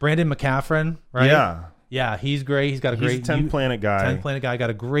digress. Brandon McCaffrey, right? Yeah. Yeah, he's great. He's got a great 10th Planet guy. 10th Planet guy. Got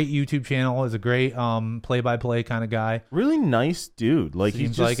a great YouTube channel. Is a great play-by-play kind of guy. Really nice dude. Like Seems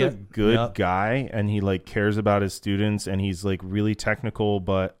he's just like a it. good guy, and he like cares about his students, and he's like really technical,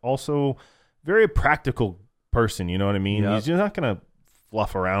 but also very practical person. You know what I mean? He's just not gonna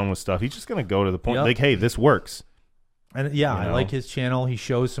fluff around with stuff. He's just gonna go to the point. Like, hey, this works. And I like his channel. He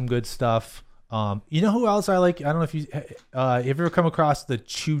shows some good stuff. You know who else I like? I don't know if you ever come across the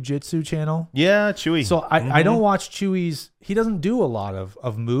Chew-Jitsu channel? Yeah, Chewy. So I don't watch Chewy's. He doesn't do a lot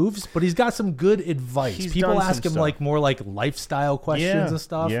of moves, but he's got some good advice. People ask him like more like lifestyle questions and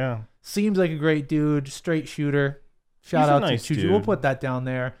stuff. Yeah. Seems like a great dude, straight shooter. Shout out to Chew. We'll put that down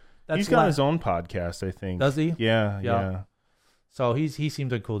there. He's got his own podcast, I think. Does he? Yeah. So he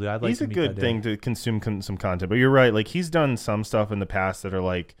seems like a cool dude. I'd like he's to a meet good that dude. thing to consume some content. But you're right. Like he's done some stuff in the past that are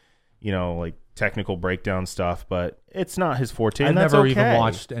like, like technical breakdown stuff, but it's not his forte. I've And that's never okay. even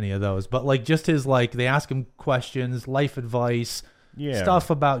watched any of those, but like just his like they ask him questions, life advice, stuff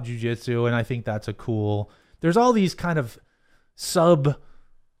about jiu-jitsu, and I think that's a cool. There's all these kind of sub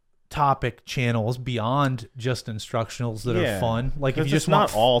topic channels beyond just instructionals that are fun. Like if you just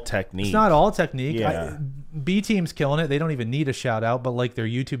not all technique. It's not all technique. Yeah. B Team's killing it. They don't even need a shout out, but like their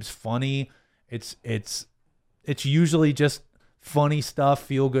YouTube's funny. It's usually just funny stuff,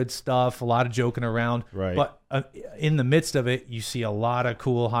 feel good stuff, a lot of joking around. Right. But in the midst of it, you see a lot of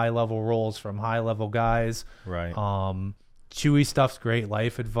cool high level rolls from high level guys. Right. Chewy stuff's great.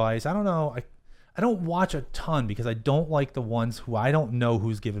 Life advice. I don't know. I don't watch a ton because I don't like the ones who I don't know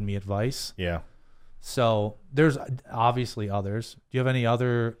who's giving me advice. Yeah. So there's obviously others. Do you have any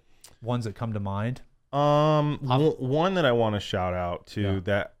other ones that come to mind? One that I want to shout out to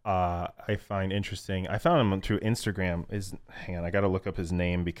that I find interesting. I found him through Instagram. Hang on, I got to look up his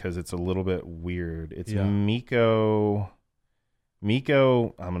name because it's a little bit weird. It's Mikko.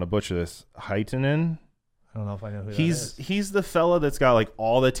 I'm gonna butcher this. Heitinen. I don't know if I know who that is. He's the fella that's got like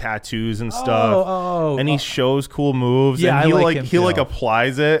all the tattoos and stuff. And he shows cool moves. Yeah, and he like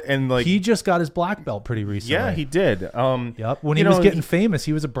applies it and like he just got his black belt pretty recently. Yeah, he did. Yep. When he was getting famous,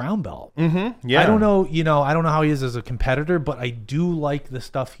 he was a brown belt. Mm-hmm. Yeah. I don't know, I don't know how he is as a competitor, but I do like the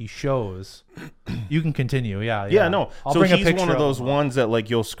stuff he shows. You can continue. Yeah. Yeah, no. I'll so bring he's a picture one of those ones that like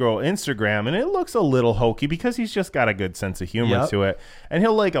you'll scroll Instagram and it looks a little hokey because he's just got a good sense of humor to it. And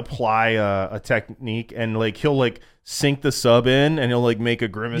he'll like apply a technique and like he'll like sink the sub in and he'll like make a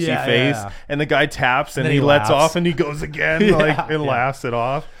grimacy face and the guy taps and he lets off and he goes again and laughs it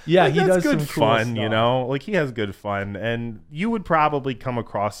off. Yeah, like, he that's does good some cool fun, stuff. like he has good fun and you would probably come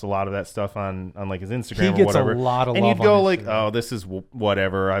across a lot of that stuff on like his Instagram he or gets whatever. A lot of and love you'd go on like, Instagram. oh, this is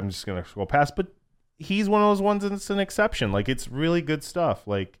whatever. I'm just gonna scroll past. But he's one of those ones that's an exception. Like it's really good stuff.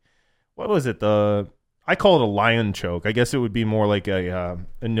 Like what was it? I call it a lion choke. I guess it would be more like a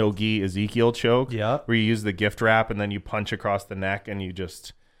no-gi Ezekiel choke. Yeah. Where you use the gift wrap and then you punch across the neck and you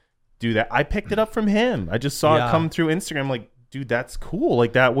just do that. I picked it up from him. I just saw it come through Instagram. Like, dude, that's cool.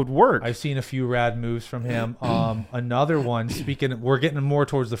 Like that would work. I've seen a few rad moves from him. Another one, we're getting more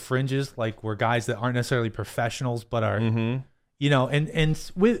towards the fringes, like we're guys that aren't necessarily professionals, but are, and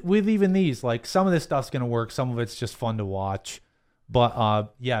with even these, like some of this stuff's going to work. Some of it's just fun to watch.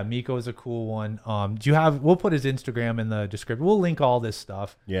 But Mikko is a cool one. We'll put his Instagram in the description. We'll link all this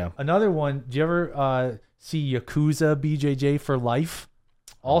stuff. Yeah. Another one, do you ever see Yakuza BJJ for Life?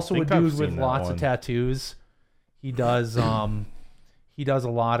 Also a dude with lots of tattoos. He does a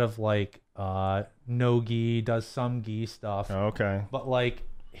lot of like no gi, does some gi stuff. Oh, okay. But like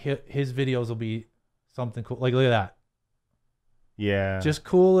his videos will be something cool. Like look at that. Yeah. Just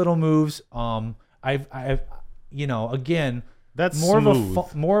cool little moves. I've again, that's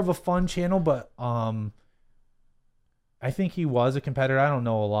more of a fun channel, but I think he was a competitor. I don't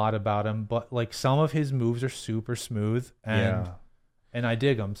know a lot about him, but like some of his moves are super smooth and I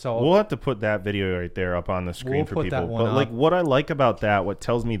dig them. So we'll have to put that video right there up on the screen for people. But like what I like about that, what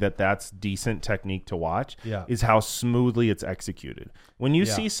tells me that that's decent technique to watch is how smoothly it's executed. When you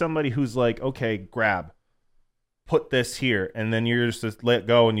see somebody who's like, okay, grab, put this here, and then you're just let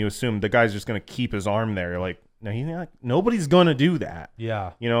go and you assume the guy's just going to keep his arm there. You're like, no, nobody's going to do that.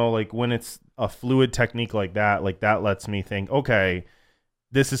 Yeah. Like when it's a fluid technique like that lets me think, okay,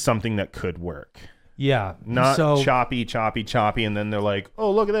 this is something that could work. Yeah. Not choppy, and then they're like,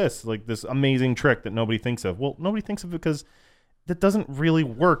 oh, look at this, like this amazing trick that nobody thinks of. Well, nobody thinks of it because that doesn't really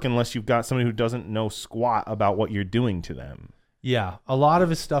work unless you've got somebody who doesn't know squat about what you're doing to them. Yeah. A lot of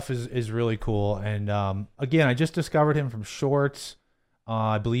his stuff is really cool. And again, I just discovered him from shorts.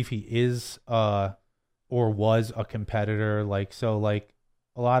 I believe he is or was a competitor. Like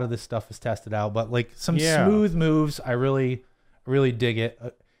a lot of this stuff is tested out, but like some smooth moves, I really, really dig it.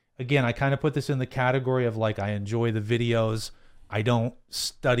 Again, I kind of put this in the category of like, I enjoy the videos. I don't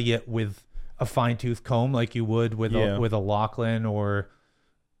study it with a fine tooth comb like you would with a Lachlan or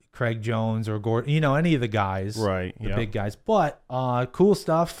Craig Jones or Gordon, any of the guys, right? The big guys, but cool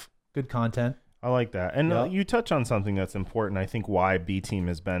stuff, good content. I like that. And you touch on something that's important. I think why B Team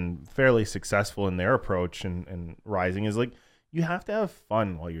has been fairly successful in their approach and rising is like, you have to have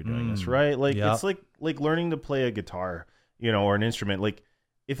fun while you're doing this, right? Like it's like learning to play a guitar, or an instrument. Like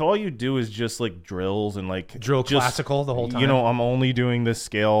if all you do is just like drills and like drill classical the whole time, I'm only doing this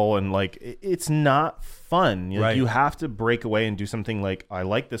scale and like it's not fun. Like, you have to break away and do something like, I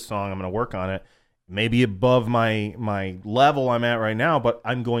like this song, I'm going to work on it. Maybe above my level I'm at right now, but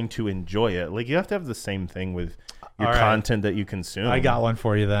I'm going to enjoy it. Like you have to have the same thing with your All right. content that you consume. I got one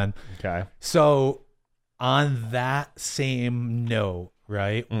for you then. Okay. So on that same note,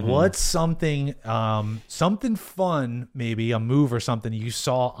 right? Mhm. What's something fun, maybe a move or something you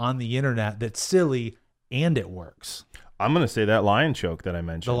saw on the internet that's silly and it works? I'm going to say that lion choke that I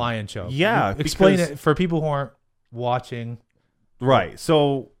mentioned. The lion choke. Yeah. Explain because- it for people who aren't watching. Right.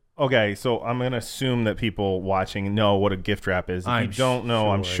 So, okay. So I'm going to assume that people watching know what a gift wrap is. If I'm you don't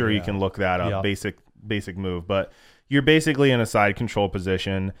know, I'm sure, sure you yeah. can look that up. Yep. Basic move. But you're basically in a side control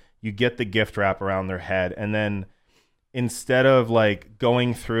position. You get the gift wrap around their head. And then instead of like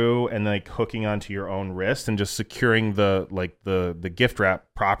going through and like hooking onto your own wrist and just securing the gift wrap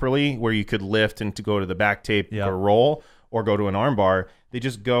properly where you could lift and to go to the back tape Yep. or roll or go to an arm bar, they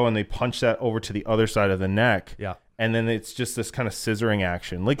just go and they punch that over to the other side of the neck. Yeah. And then it's just this kind of scissoring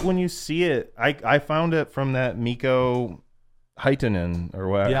action. Like when you see it, I found it from that Mikko Heitinen or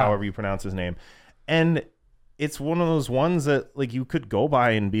however you pronounce his name. And it's one of those ones that like you could go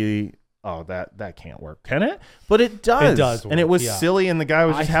by and be, oh, that can't work, can it? But it does. It does And it work, was yeah. silly and the guy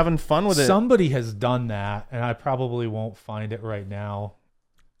was just having fun with it. Somebody has done that, and I probably won't find it right now.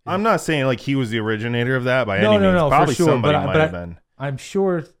 I'm not saying like he was the originator of that by No, any means. no, for Probably sure, somebody but might have been. I'm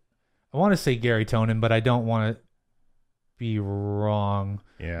sure. I want to say Gary Tonin, but I don't want to be wrong.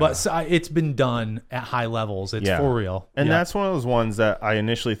 Yeah. But it's been done at high levels. It's for real. And Yeah. that's one of those ones that I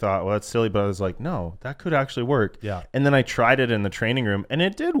initially thought, well, that's silly, but I was like, no, that could actually work. Yeah. And then I tried it in the training room, and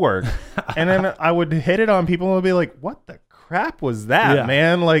it did work. And then I would hit it on people and would be like, what the crap was that, Yeah.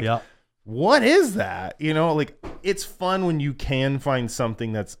 man? Like, Yeah. what is that? You know, like, it's fun when you can find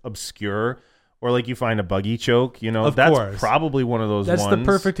something that's obscure, or like you find a buggy choke. You know, Of that's course. probably one of those That's ones. the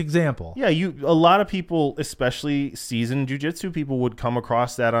perfect example. Yeah, a lot of people, especially seasoned jiu-jitsu people, would come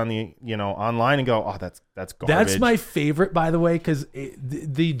across that on the, online and go, oh, that's garbage. That's my favorite, by the way, because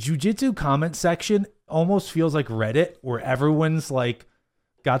the jiu-jitsu comment section almost feels like Reddit, where everyone's like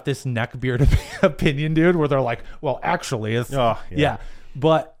got this neckbeard opinion, dude, where they're like, well, actually, it's, Oh, yeah.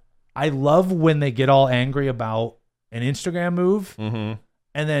 But I love when they get all angry about an Instagram move, Mm-hmm.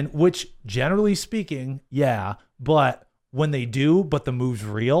 and then, which generally speaking, but when they do, but the move's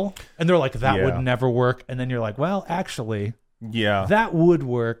real, and they're like, that would never work, and then you're like, well, actually, Yeah. that would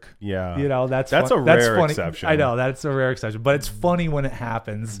work. Yeah. You know, that's a fun. rare funny. exception. I know that's a rare exception, but it's funny when it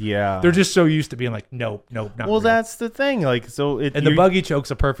happens. Yeah. They're just so used to being like, nope, not well, real. that's the thing. Like, so it. And the buggy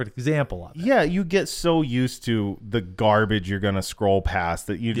choke's a perfect example of it. Yeah, you get so used to the garbage you're gonna scroll past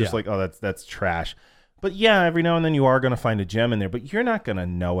that you just Yeah. like, oh, that's trash. But yeah, every now and then you are gonna find a gem in there, but you're not gonna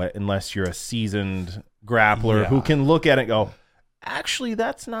know it unless you're a seasoned grappler Yeah. who can look at it and go, actually,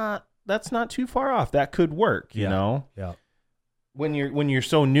 that's not too far off. That could work. You know. Yeah. When you're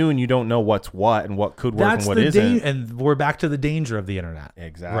so new and you don't know what's what and what could work That's and what the isn't. and we're back to the danger of the internet.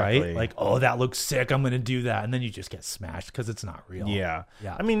 Exactly. Right? Like, oh, that looks sick. I'm going to do that. And then you just get smashed because it's not real. Yeah.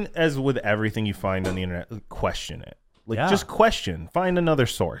 Yeah. I mean, as with everything you find on the internet, question it. Like, Yeah. just question. Find another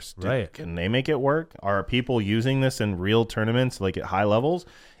source. Right. Can they make it work? Are people using this in real tournaments, like at high levels?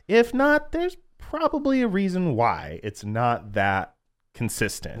 If not, there's probably a reason why it's not that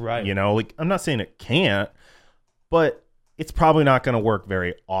consistent. Right. You know, like, I'm not saying it can't, but it's probably not going to work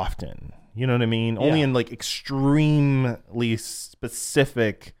very often. You know what I mean? Only Yeah. in like extremely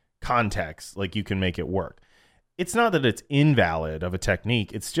specific contexts, like you can make it work. It's not that it's invalid of a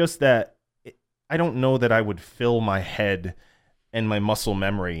technique. It's just that I don't know that I would fill my head and my muscle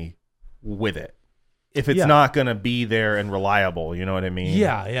memory with it if it's not going to be there and reliable. You know what I mean?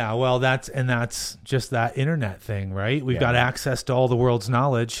 Yeah. Well, that's just that internet thing, right? We've got access to all the world's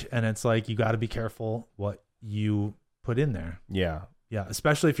knowledge, and it's like you got to be careful what you put in there. Yeah. Yeah,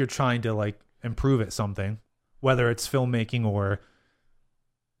 especially if you're trying to like improve at something, whether it's filmmaking or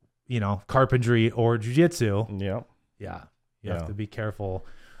carpentry or jiu-jitsu. Yeah. Yeah. You have to be careful,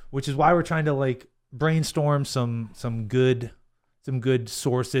 which is why we're trying to like brainstorm some good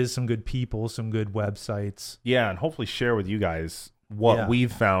sources, some good people, some good websites. Yeah, and hopefully share with you guys what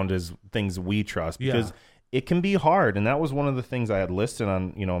we've found is things we trust, because it can be hard. And that was one of the things I had listed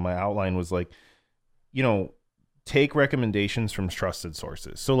on, my outline was like, take recommendations from trusted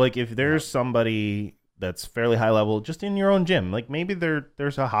sources. So like if there's somebody that's fairly high level just in your own gym, like maybe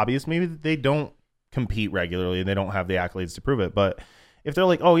there's a hobbyist, maybe they don't compete regularly and they don't have the accolades to prove it. But if they're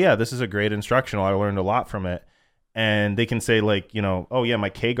like, oh yeah, this is a great instructional, I learned a lot from it. And they can say like, oh yeah, my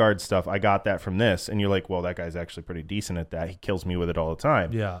K-guard stuff, I got that from this. And you're like, well, that guy's actually pretty decent at that. He kills me with it all the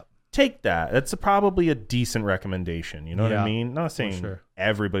time. Yeah. Take that. That's probably a decent recommendation. You know what I mean? Not saying sure.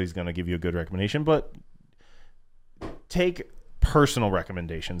 everybody's going to give you a good recommendation, but take personal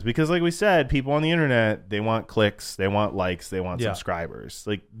recommendations, because like we said, people on the internet, they want clicks, they want likes, they want subscribers.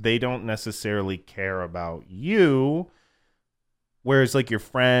 Like they don't necessarily care about you. Whereas like your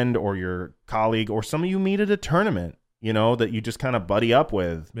friend or your colleague or someone you meet at a tournament, you know, that you just kind of buddy up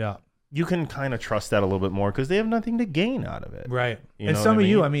with. Yeah. You can kind of trust that a little bit more because they have nothing to gain out of it. Right. You and know some what of I mean?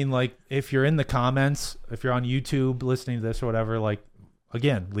 you, I mean, like if you're in the comments, if you're on YouTube listening to this or whatever, like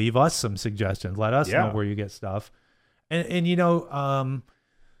again, leave us some suggestions. Let us know where you get stuff. And you know,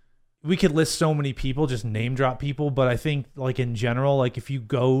 we could list so many people, just name drop people, but I think like in general, like if you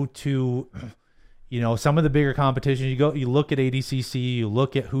go to, you know, some of the bigger competitions, you look at ADCC, you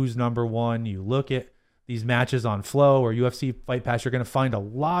look at who's number one, you look at these matches on Flow or UFC Fight Pass, you're going to find a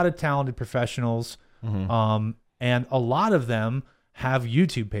lot of talented professionals. And a lot of them have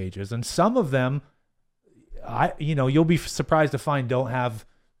YouTube pages, and some of them, you'll be surprised to find don't have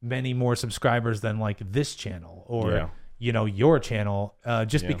many more subscribers than like this channel or, you know, your channel.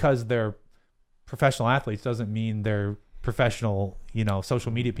 Just because they're professional athletes doesn't mean they're professional, you know,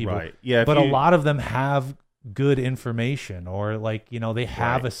 social media people. Right. Yeah. But a lot of them have good information, or like, you know, they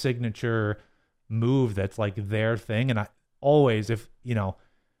have a signature move that's like their thing. And I always,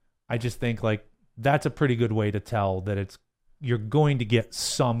 I just think like that's a pretty good way to tell that you're going to get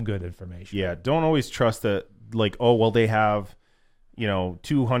some good information. Yeah. Don't always trust that, like, oh, well, they have,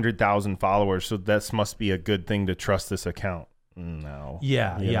 200,000 followers, so this must be a good thing to trust this account. No.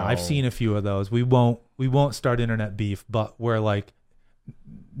 Yeah. I've seen a few of those. We won't start internet beef, but we're like,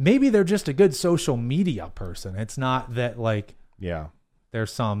 maybe they're just a good social media person. It's not that like,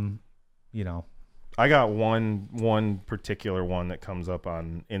 there's some, I got one particular one that comes up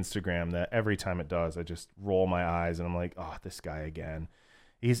on Instagram that every time it does, I just roll my eyes and I'm like, oh, this guy again.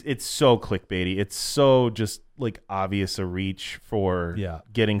 It's so clickbaity. It's so just like obvious a reach for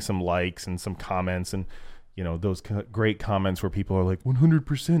getting some likes and some comments, and those great comments where people are like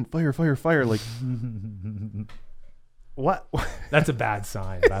 100% fire. Like, what? That's a bad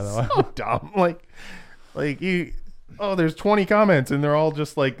sign, by the way. So dumb. Like you. Oh, there's 20 comments and they're all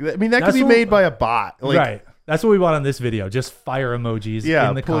just like, I mean, that could be made by a bot. Like, right. That's what we want on this video. Just fire emojis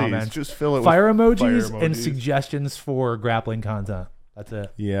in the comments. Just fill it fire with emojis fire emojis and suggestions for grappling content. That's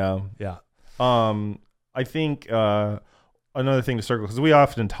it. Yeah. Yeah. I think another thing to circle, because we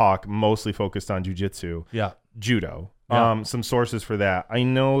often talk mostly focused on jiu-jitsu. Yeah. Judo. Yeah. Some sources for that. I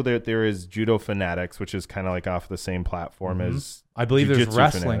know that there is Judo Fanatics, which is kind of like off the same platform as I believe there's Jiu-Jitsu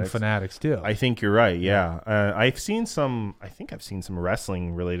Wrestling Fanatics too. I think you're right. Yeah. I've seen some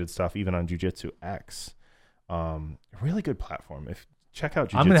wrestling related stuff even on Jiu-Jitsu X. Really good platform. Check out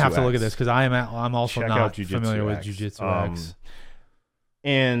Jiu-Jitsu I'm gonna have X. to look at this because I'm also Check not out Jiu-Jitsu familiar with X. Jiu-Jitsu X.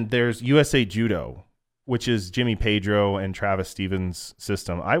 And there's USA Judo, which is Jimmy Pedro and Travis Stevens'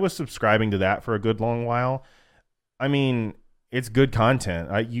 system. I was subscribing to that for a good long while. I mean, it's good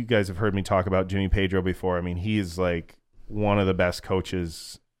content. You guys have heard me talk about Jimmy Pedro before. I mean, he is like one of the best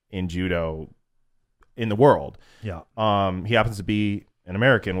coaches in judo in the world. Yeah. He happens to be an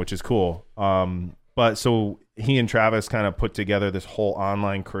American, which is cool. But so he and Travis kind of put together this whole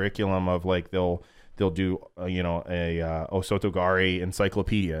online curriculum of like they'll do a Osotogari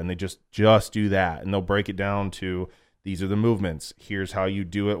encyclopedia, and they just do that, and they'll break it down to these are the movements. Here's how you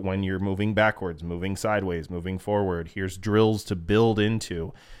do it when you're moving backwards, moving sideways, moving forward. Here's drills to build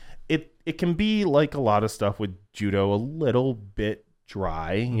into. It can be like a lot of stuff with judo, a little bit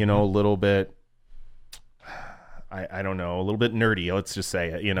dry, a little bit, I don't know, a little bit nerdy. Let's just say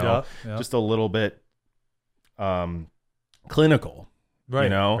it, just a little bit clinical,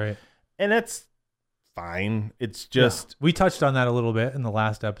 right? Right. And that's fine. It's just we touched on that a little bit in the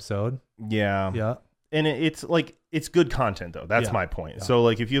last episode. Yeah. And it's like it's good content though. That's my point. Yeah. So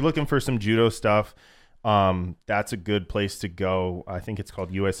like if you're looking for some judo stuff, that's a good place to go. I think it's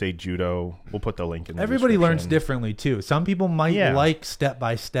called USA Judo. We'll put the link in the Everybody learns differently too. Some people might like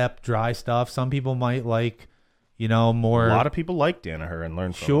step-by-step dry stuff. Some people might like, more. A lot of people like Danaher and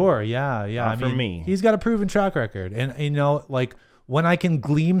learn from him. Sure, yeah. Not for me. He's got a proven track record. And, like when I can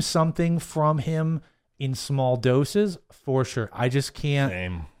glean something from him in small doses, for sure. I just can't.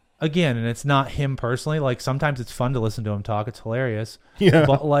 Same. Again, and it's not him personally. Like sometimes it's fun to listen to him talk. It's hilarious. Yeah.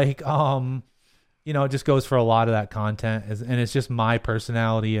 But like, it just goes for a lot of that content, and it's just my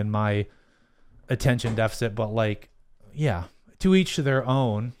personality and my attention deficit. But like, to each their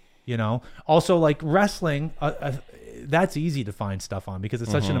own. Also like wrestling, that's easy to find stuff on because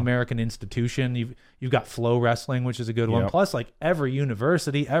it's such an American institution. You've got Flow Wrestling, which is a good one. Plus, like every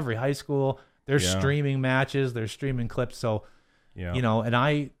university, every high school, they're streaming matches, they're streaming clips. So, and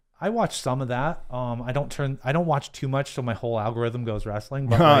I I watch some of that. I don't watch too much, so my whole algorithm goes wrestling.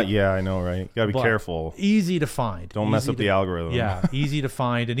 But yeah, I know, right? You gotta be careful. Easy to find. Don't mess up the algorithm. Yeah, easy to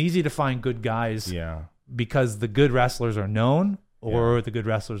find, and easy to find good guys. Yeah, because the good wrestlers are known, or the good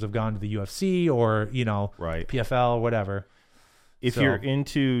wrestlers have gone to the UFC, or right. PFL, or whatever. If you're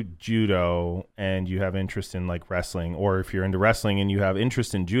into judo and you have interest in like wrestling, or if you're into wrestling and you have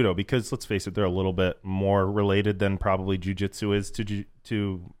interest in judo, because let's face it, they're a little bit more related than probably jiu-jitsu is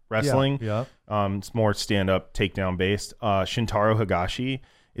to wrestling. Yeah. It's more stand-up, takedown based. Shintaro Higashi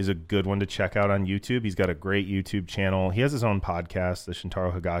is a good one to check out on YouTube. He's got a great YouTube channel. He has his own podcast, the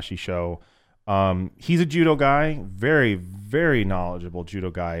Shintaro Higashi Show. He's a judo guy, very, very knowledgeable judo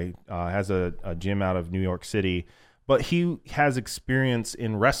guy. Has a gym out of New York City. But he has experience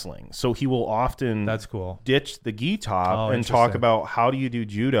in wrestling, so he will often ditch the gi top and talk about how do you do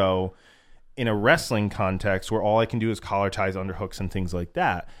judo in a wrestling context where all I can do is collar ties, underhooks, and things like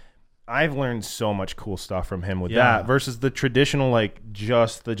that. I've learned so much cool stuff from him with that versus the traditional, like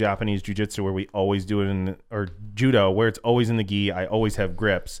just the Japanese jiu-jitsu where we always do it or judo where it's always in the gi. I always have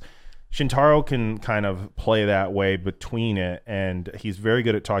grips. Shintaro can kind of play that way between it, and he's very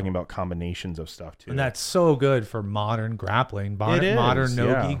good at talking about combinations of stuff too. And that's so good for modern grappling, modern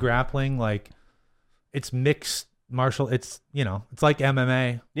no-gi grappling. Like it's mixed martial. It's it's like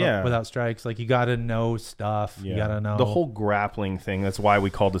MMA, but without strikes. Like you got to know stuff. You got to know the whole grappling thing. That's why we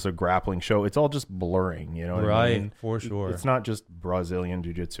call this a grappling show. It's all just blurring. You know what I mean? For sure. It's not just Brazilian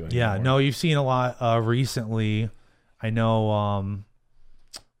jiu-jitsu anymore. Yeah, no, you've seen a lot recently. I know.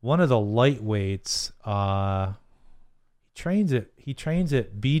 One of the lightweights, he trains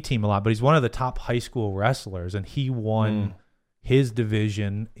at B team a lot, but he's one of the top high school wrestlers, and he won his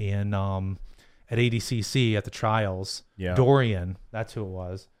division in at ADCC at the trials. Yeah. Dorian, that's who it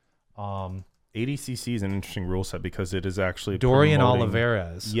was. ADCC is an interesting rule set because it is actually Dorian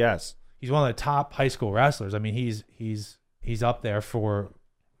Olivares. Yes. He's one of the top high school wrestlers. I mean, he's up there for,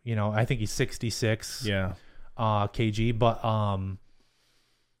 I think he's 66 kg, but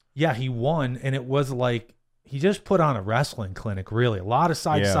yeah, he won, and it was like he just put on a wrestling clinic, really. A lot of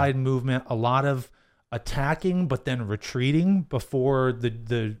side movement, a lot of attacking, but then retreating before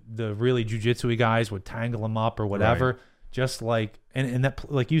the really jiu-jitsu guys would tangle him up or whatever. Right. Just like, and that,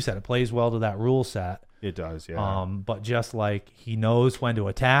 like you said, it plays well to that rule set. It does, yeah. But just like he knows when to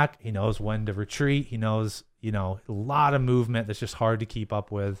attack, he knows when to retreat, he knows, a lot of movement that's just hard to keep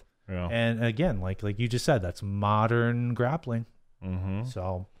up with. Yeah. And again, like you just said, that's modern grappling. Mm-hmm.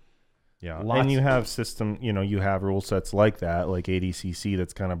 So... yeah, and you have you have rule sets like that, like ADCC,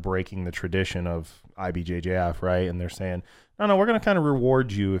 that's kind of breaking the tradition of IBJJF, right? And they're saying, no, we're going to kind of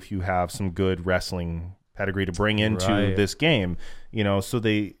reward you if you have some good wrestling pedigree to bring into this game, so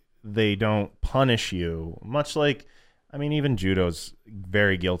they don't punish you. Much like, I mean, even judo's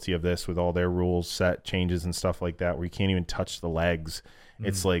very guilty of this with all their rules set changes and stuff like that, where you can't even touch the legs.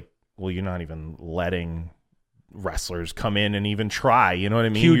 It's like, well, you're not even letting wrestlers come in and even try, you know what I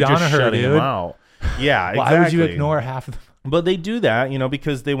mean? Hugh You're just shutting them out. Yeah, exactly. Why would you ignore half of them? But they do that,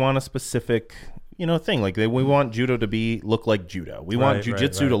 because they want a specific, thing. Like we want judo to look like judo. We want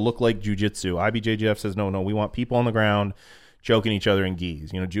jiu-jitsu to look like jiu-jitsu. IBJJF says, no, we want people on the ground choking each other in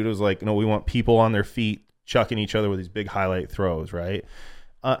gis. Judo's like, no, we want people on their feet chucking each other with these big highlight throws, right?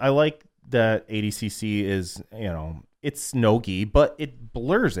 I like that ADCC is, it's no-gi, but it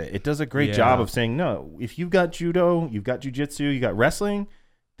blurs it. It does a great job of saying, no, if you've got judo, you've got jiu-jitsu, you got wrestling,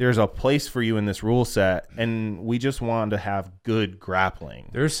 there's a place for you in this rule set, and we just want to have good grappling.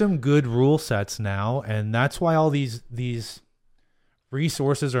 There's some good rule sets now, and that's why all these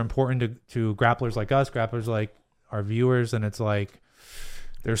resources are important to grapplers like us, grapplers like our viewers, and it's like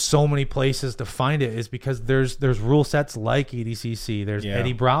there's so many places to find it is because there's rule sets like EDCC. There's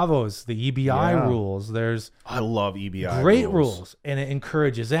Eddie Bravo's, the EBI rules. I love EBI great rules. And it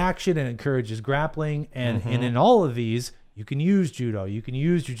encourages action and encourages grappling. And, and in all of these, you can use judo, you can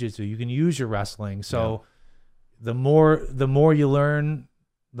use jiu-jitsu, you can use your wrestling. So the more you learn,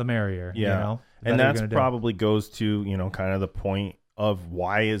 the merrier. And that's probably goes to, kind of the point of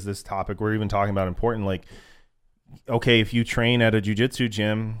why is this topic we're even talking about important? Like, okay, if you train at a jiu-jitsu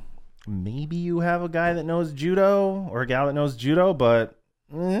gym, maybe you have a guy that knows judo or a gal that knows judo, but,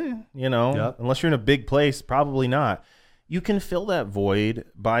 unless you're in a big place, probably not. You can fill that void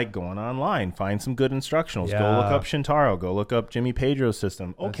by going online, find some good instructionals. Go look up Shintaro, go look up Jimmy Pedro's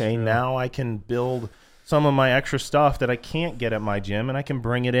system. Okay, now I can build some of my extra stuff that I can't get at my gym, and I can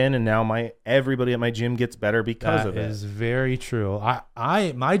bring it in, and now everybody at my gym gets better because of it. That is very true.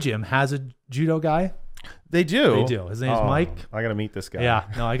 My gym has a judo guy. They do. His name's Mike. I got to meet this guy. Yeah.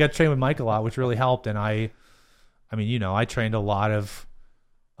 No, I got to train with Mike a lot, which really helped. And I trained a lot of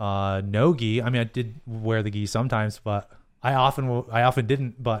no gi. I mean, I did wear the gi sometimes, but I often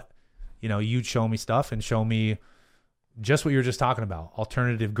didn't. But you'd show me stuff and show me just what you were just talking about,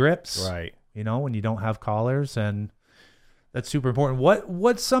 alternative grips, right? When you don't have collars, and that's super important.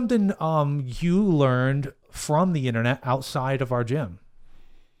 What's something you learned from the internet outside of our gym?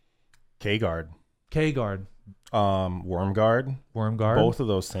 K-guard. Worm guard, both of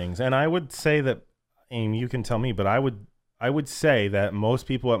those things. And I would say that, Aim, you can tell me, but I would say that most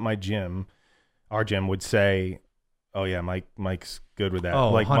people at our gym would say, oh yeah, Mike's good with that.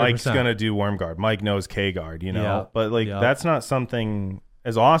 Oh, like 100%. Mike's gonna do worm guard. Mike knows K guard, Yeah. But like that's not something,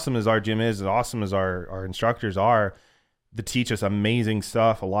 as awesome as our gym is, as awesome as our instructors are, that teach us amazing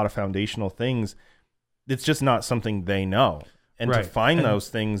stuff, a lot of foundational things. It's just not something they know. And to find those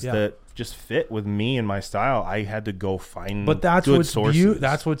things that just fit with me and my style, I had to go find good sources.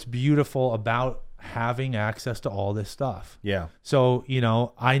 That's what's beautiful about having access to all this stuff. Yeah. So,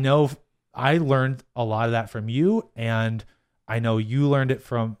 I know I learned a lot of that from you, and I know you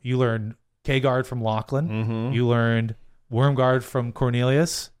learned K-guard from Lachlan. Mm-hmm. You learned worm guard from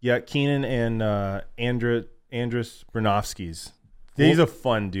Cornelius. Yeah, Keenan and Andrus Bernovsky's. He's a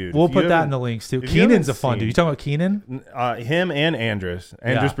fun dude. We'll put that in the links too. Keenan's a fun dude. You talking about Keenan? Him and Andrus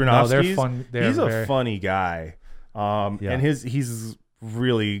Yeah. Bernovsky. No, they're fun. He's a funny guy. And he's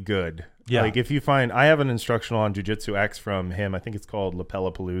really good. Yeah. Like if you find, I have an instructional on Jiu-Jitsu X from him. I think it's called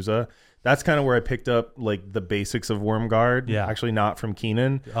Lapellapalooza. That's kind of where I picked up like the basics of worm guard. Yeah. Actually not from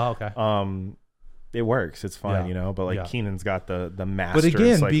Keenan. Oh, okay. It works. It's fun, but like Keenan's got the master. But again,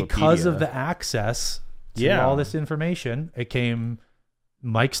 encyclopedia. because of the access to all this information,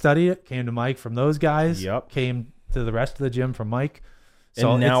 Mike studied it, came to Mike from those guys, came to the rest of the gym from Mike.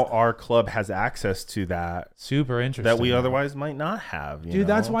 So and now our club has access to that. Super interesting. That we otherwise might not have. Dude,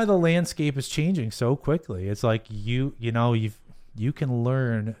 that's why the landscape is changing so quickly. It's like you can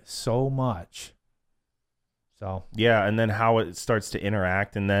learn so much. So yeah, and then how it starts to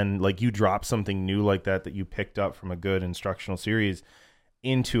interact, and then like you drop something new like that you picked up from a good instructional series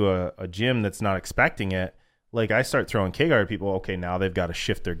into a gym that's not expecting it. Like I start throwing K-guard people, okay, now they've got to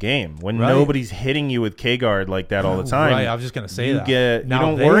shift their game. When nobody's hitting you with K-guard like that all the time. Right, I was just going to say that. You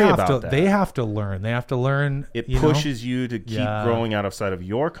don't worry about that. They have to learn. They have to learn. It pushes you to keep growing outside of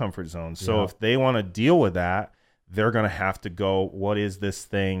your comfort zone. So if they want to deal with that, they're going to have to go, what is this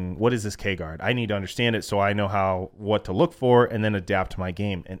thing? What is this K-guard? I need to understand it so I know what to look for and then adapt to my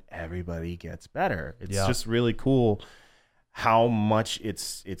game. And everybody gets better. It's just really cool how much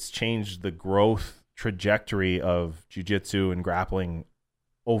it's changed the growth trajectory of jiu-jitsu and grappling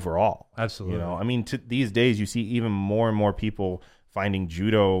overall. Absolutely. I mean, these days you see even more and more people finding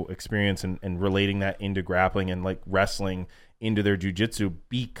judo experience and relating that into grappling and like wrestling into their jiu-jitsu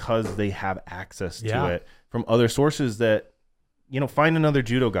because they have access to it from other sources that, find another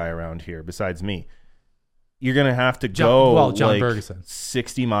judo guy around here besides me. You're going to have to go John like Bergeson.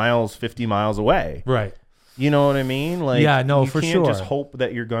 60 miles, 50 miles away. Right. You know what I mean? Like, for sure. You can't just hope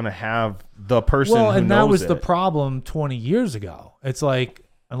that you're going to have the person who knows it. Well, and that was the problem 20 years ago. It's like,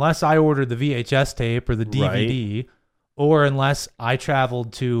 unless I ordered the VHS tape or the DVD, or unless I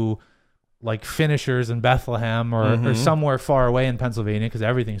traveled to like Finishers in Bethlehem or somewhere far away in Pennsylvania, because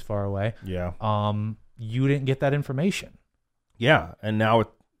everything's far away. Yeah. You didn't get that information. Yeah, and now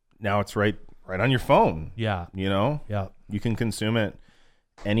it's right on your phone. Yeah. Yeah. You can consume it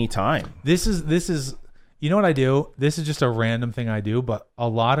anytime. This is. You know what I do? This is just a random thing I do, but a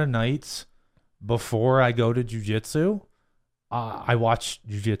lot of nights before I go to jiu-jitsu, I watch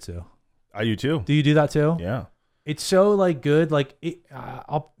jiu-jitsu. I do too. Do you do that too? Yeah. It's so like good. Like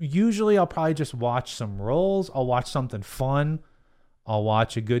I'll probably just watch some rolls. I'll watch something fun. I'll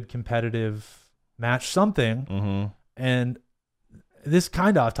watch a good competitive match, something. Mm-hmm. And this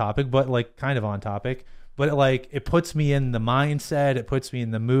kind of off topic, but like kind of on topic. But it puts me in the mindset. It puts me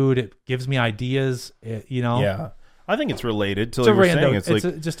in the mood. It gives me ideas. Yeah, I think it's related to like we're saying.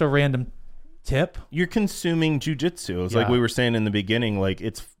 It's just a random tip. You're consuming jiu-jitsu. It's like we were saying in the beginning. Like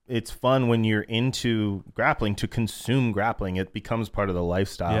it's fun when you're into grappling to consume grappling. It becomes part of the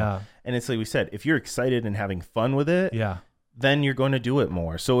lifestyle. Yeah, and it's like we said, if you're excited and having fun with it, then you're going to do it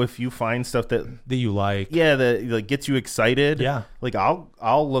more. So if you find stuff that you like, that like gets you excited, like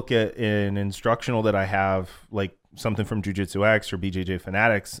I'll look at an instructional that I have, like something from Jiu-Jitsu X or BJJ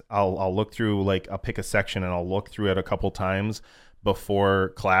Fanatics. I'll look through, like I'll pick a section and I'll look through it a couple times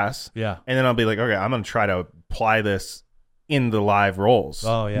before class. Yeah, and then I'll be like, okay, I'm going to try to apply this in the live rolls.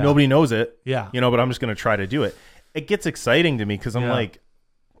 Oh yeah, nobody knows it. Yeah, but I'm just going to try to do it. It gets exciting to me because I'm like,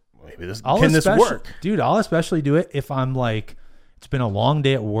 maybe this work, dude. I'll especially do it if I'm like, it's been a long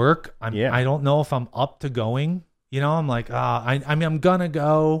day at work. I don't know if I'm up to going, I'm like, I mean, I'm gonna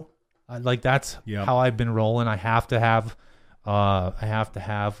go. Like that's how I've been rolling. I have to have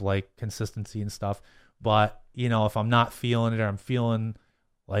like consistency and stuff. But if I'm not feeling it or I'm feeling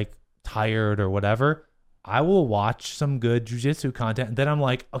like tired or whatever, I will watch some good jiu-jitsu content, and then I'm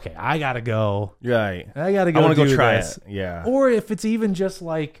like, okay, I gotta go. Right. I gotta go. I want to do go try this. it. Yeah. Or if it's even just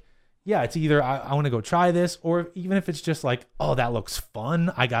like, it's either I want to go try this, or even if it's just like, oh, that looks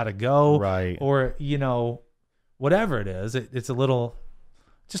fun, I gotta go. Right. Or whatever it is, it's just a little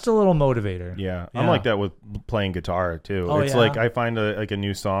motivator. Yeah. I'm like that with playing guitar too. It's like I find a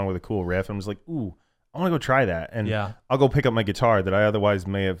new song with a cool riff. I'm just like, ooh, I want to go try that. And I'll go pick up my guitar that I otherwise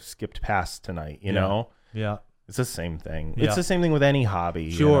may have skipped past tonight, you know? Yeah. It's the same thing. Yeah. It's the same thing with any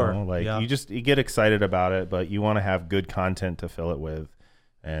hobby. Sure. Like you get excited about it, but you want to have good content to fill it with.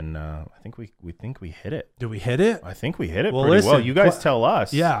 And I think we hit it. Did we hit it? I think we hit it pretty well. You guys tell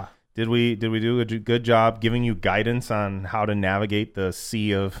us. Yeah. Did we do a good job giving you guidance on how to navigate the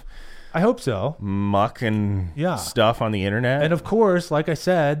sea of I hope so. muck and stuff on the internet? And of course, like I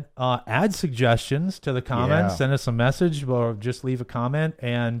said, add suggestions to the comments. Send us a message or just leave a comment.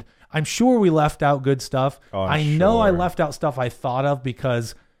 And I'm sure we left out good stuff. I know I left out stuff I thought of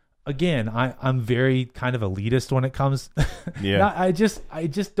because, again, I'm very kind of elitist when it comes. I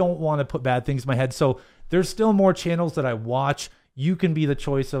just don't want to put bad things in my head. So there's still more channels that I watch. You can be the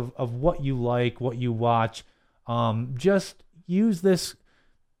choice of what you like, what you watch. Just use this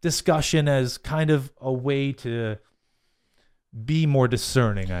discussion as kind of a way to be more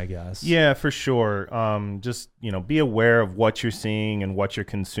discerning, I guess. Yeah, for sure. Just, be aware of what you're seeing and what you're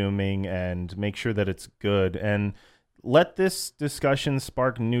consuming and make sure that it's good. And let this discussion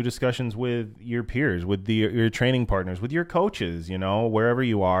spark new discussions with your peers, with your training partners, with your coaches, wherever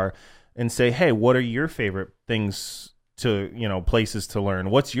you are, and say, hey, what are your favorite things to, places to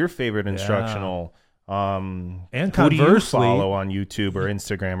learn? What's your favorite instructional and conversely, who do you follow on YouTube or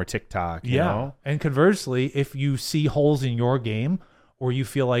Instagram or TikTok? You know? And conversely, if you see holes in your game, or you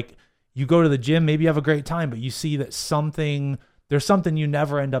feel like you go to the gym, maybe you have a great time, but you see that there's something you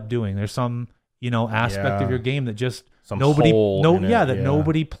never end up doing. There's some aspect of your game that just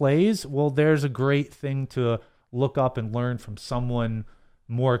nobody plays. Well, there's a great thing to look up and learn from someone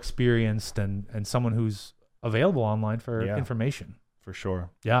more experienced and someone who's available online for information. For sure.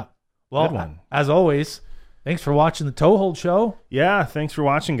 Yeah. Well, as always, thanks for watching the Toehold Show. Yeah, thanks for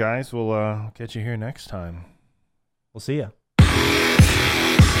watching, guys. We'll catch you here next time. We'll see ya.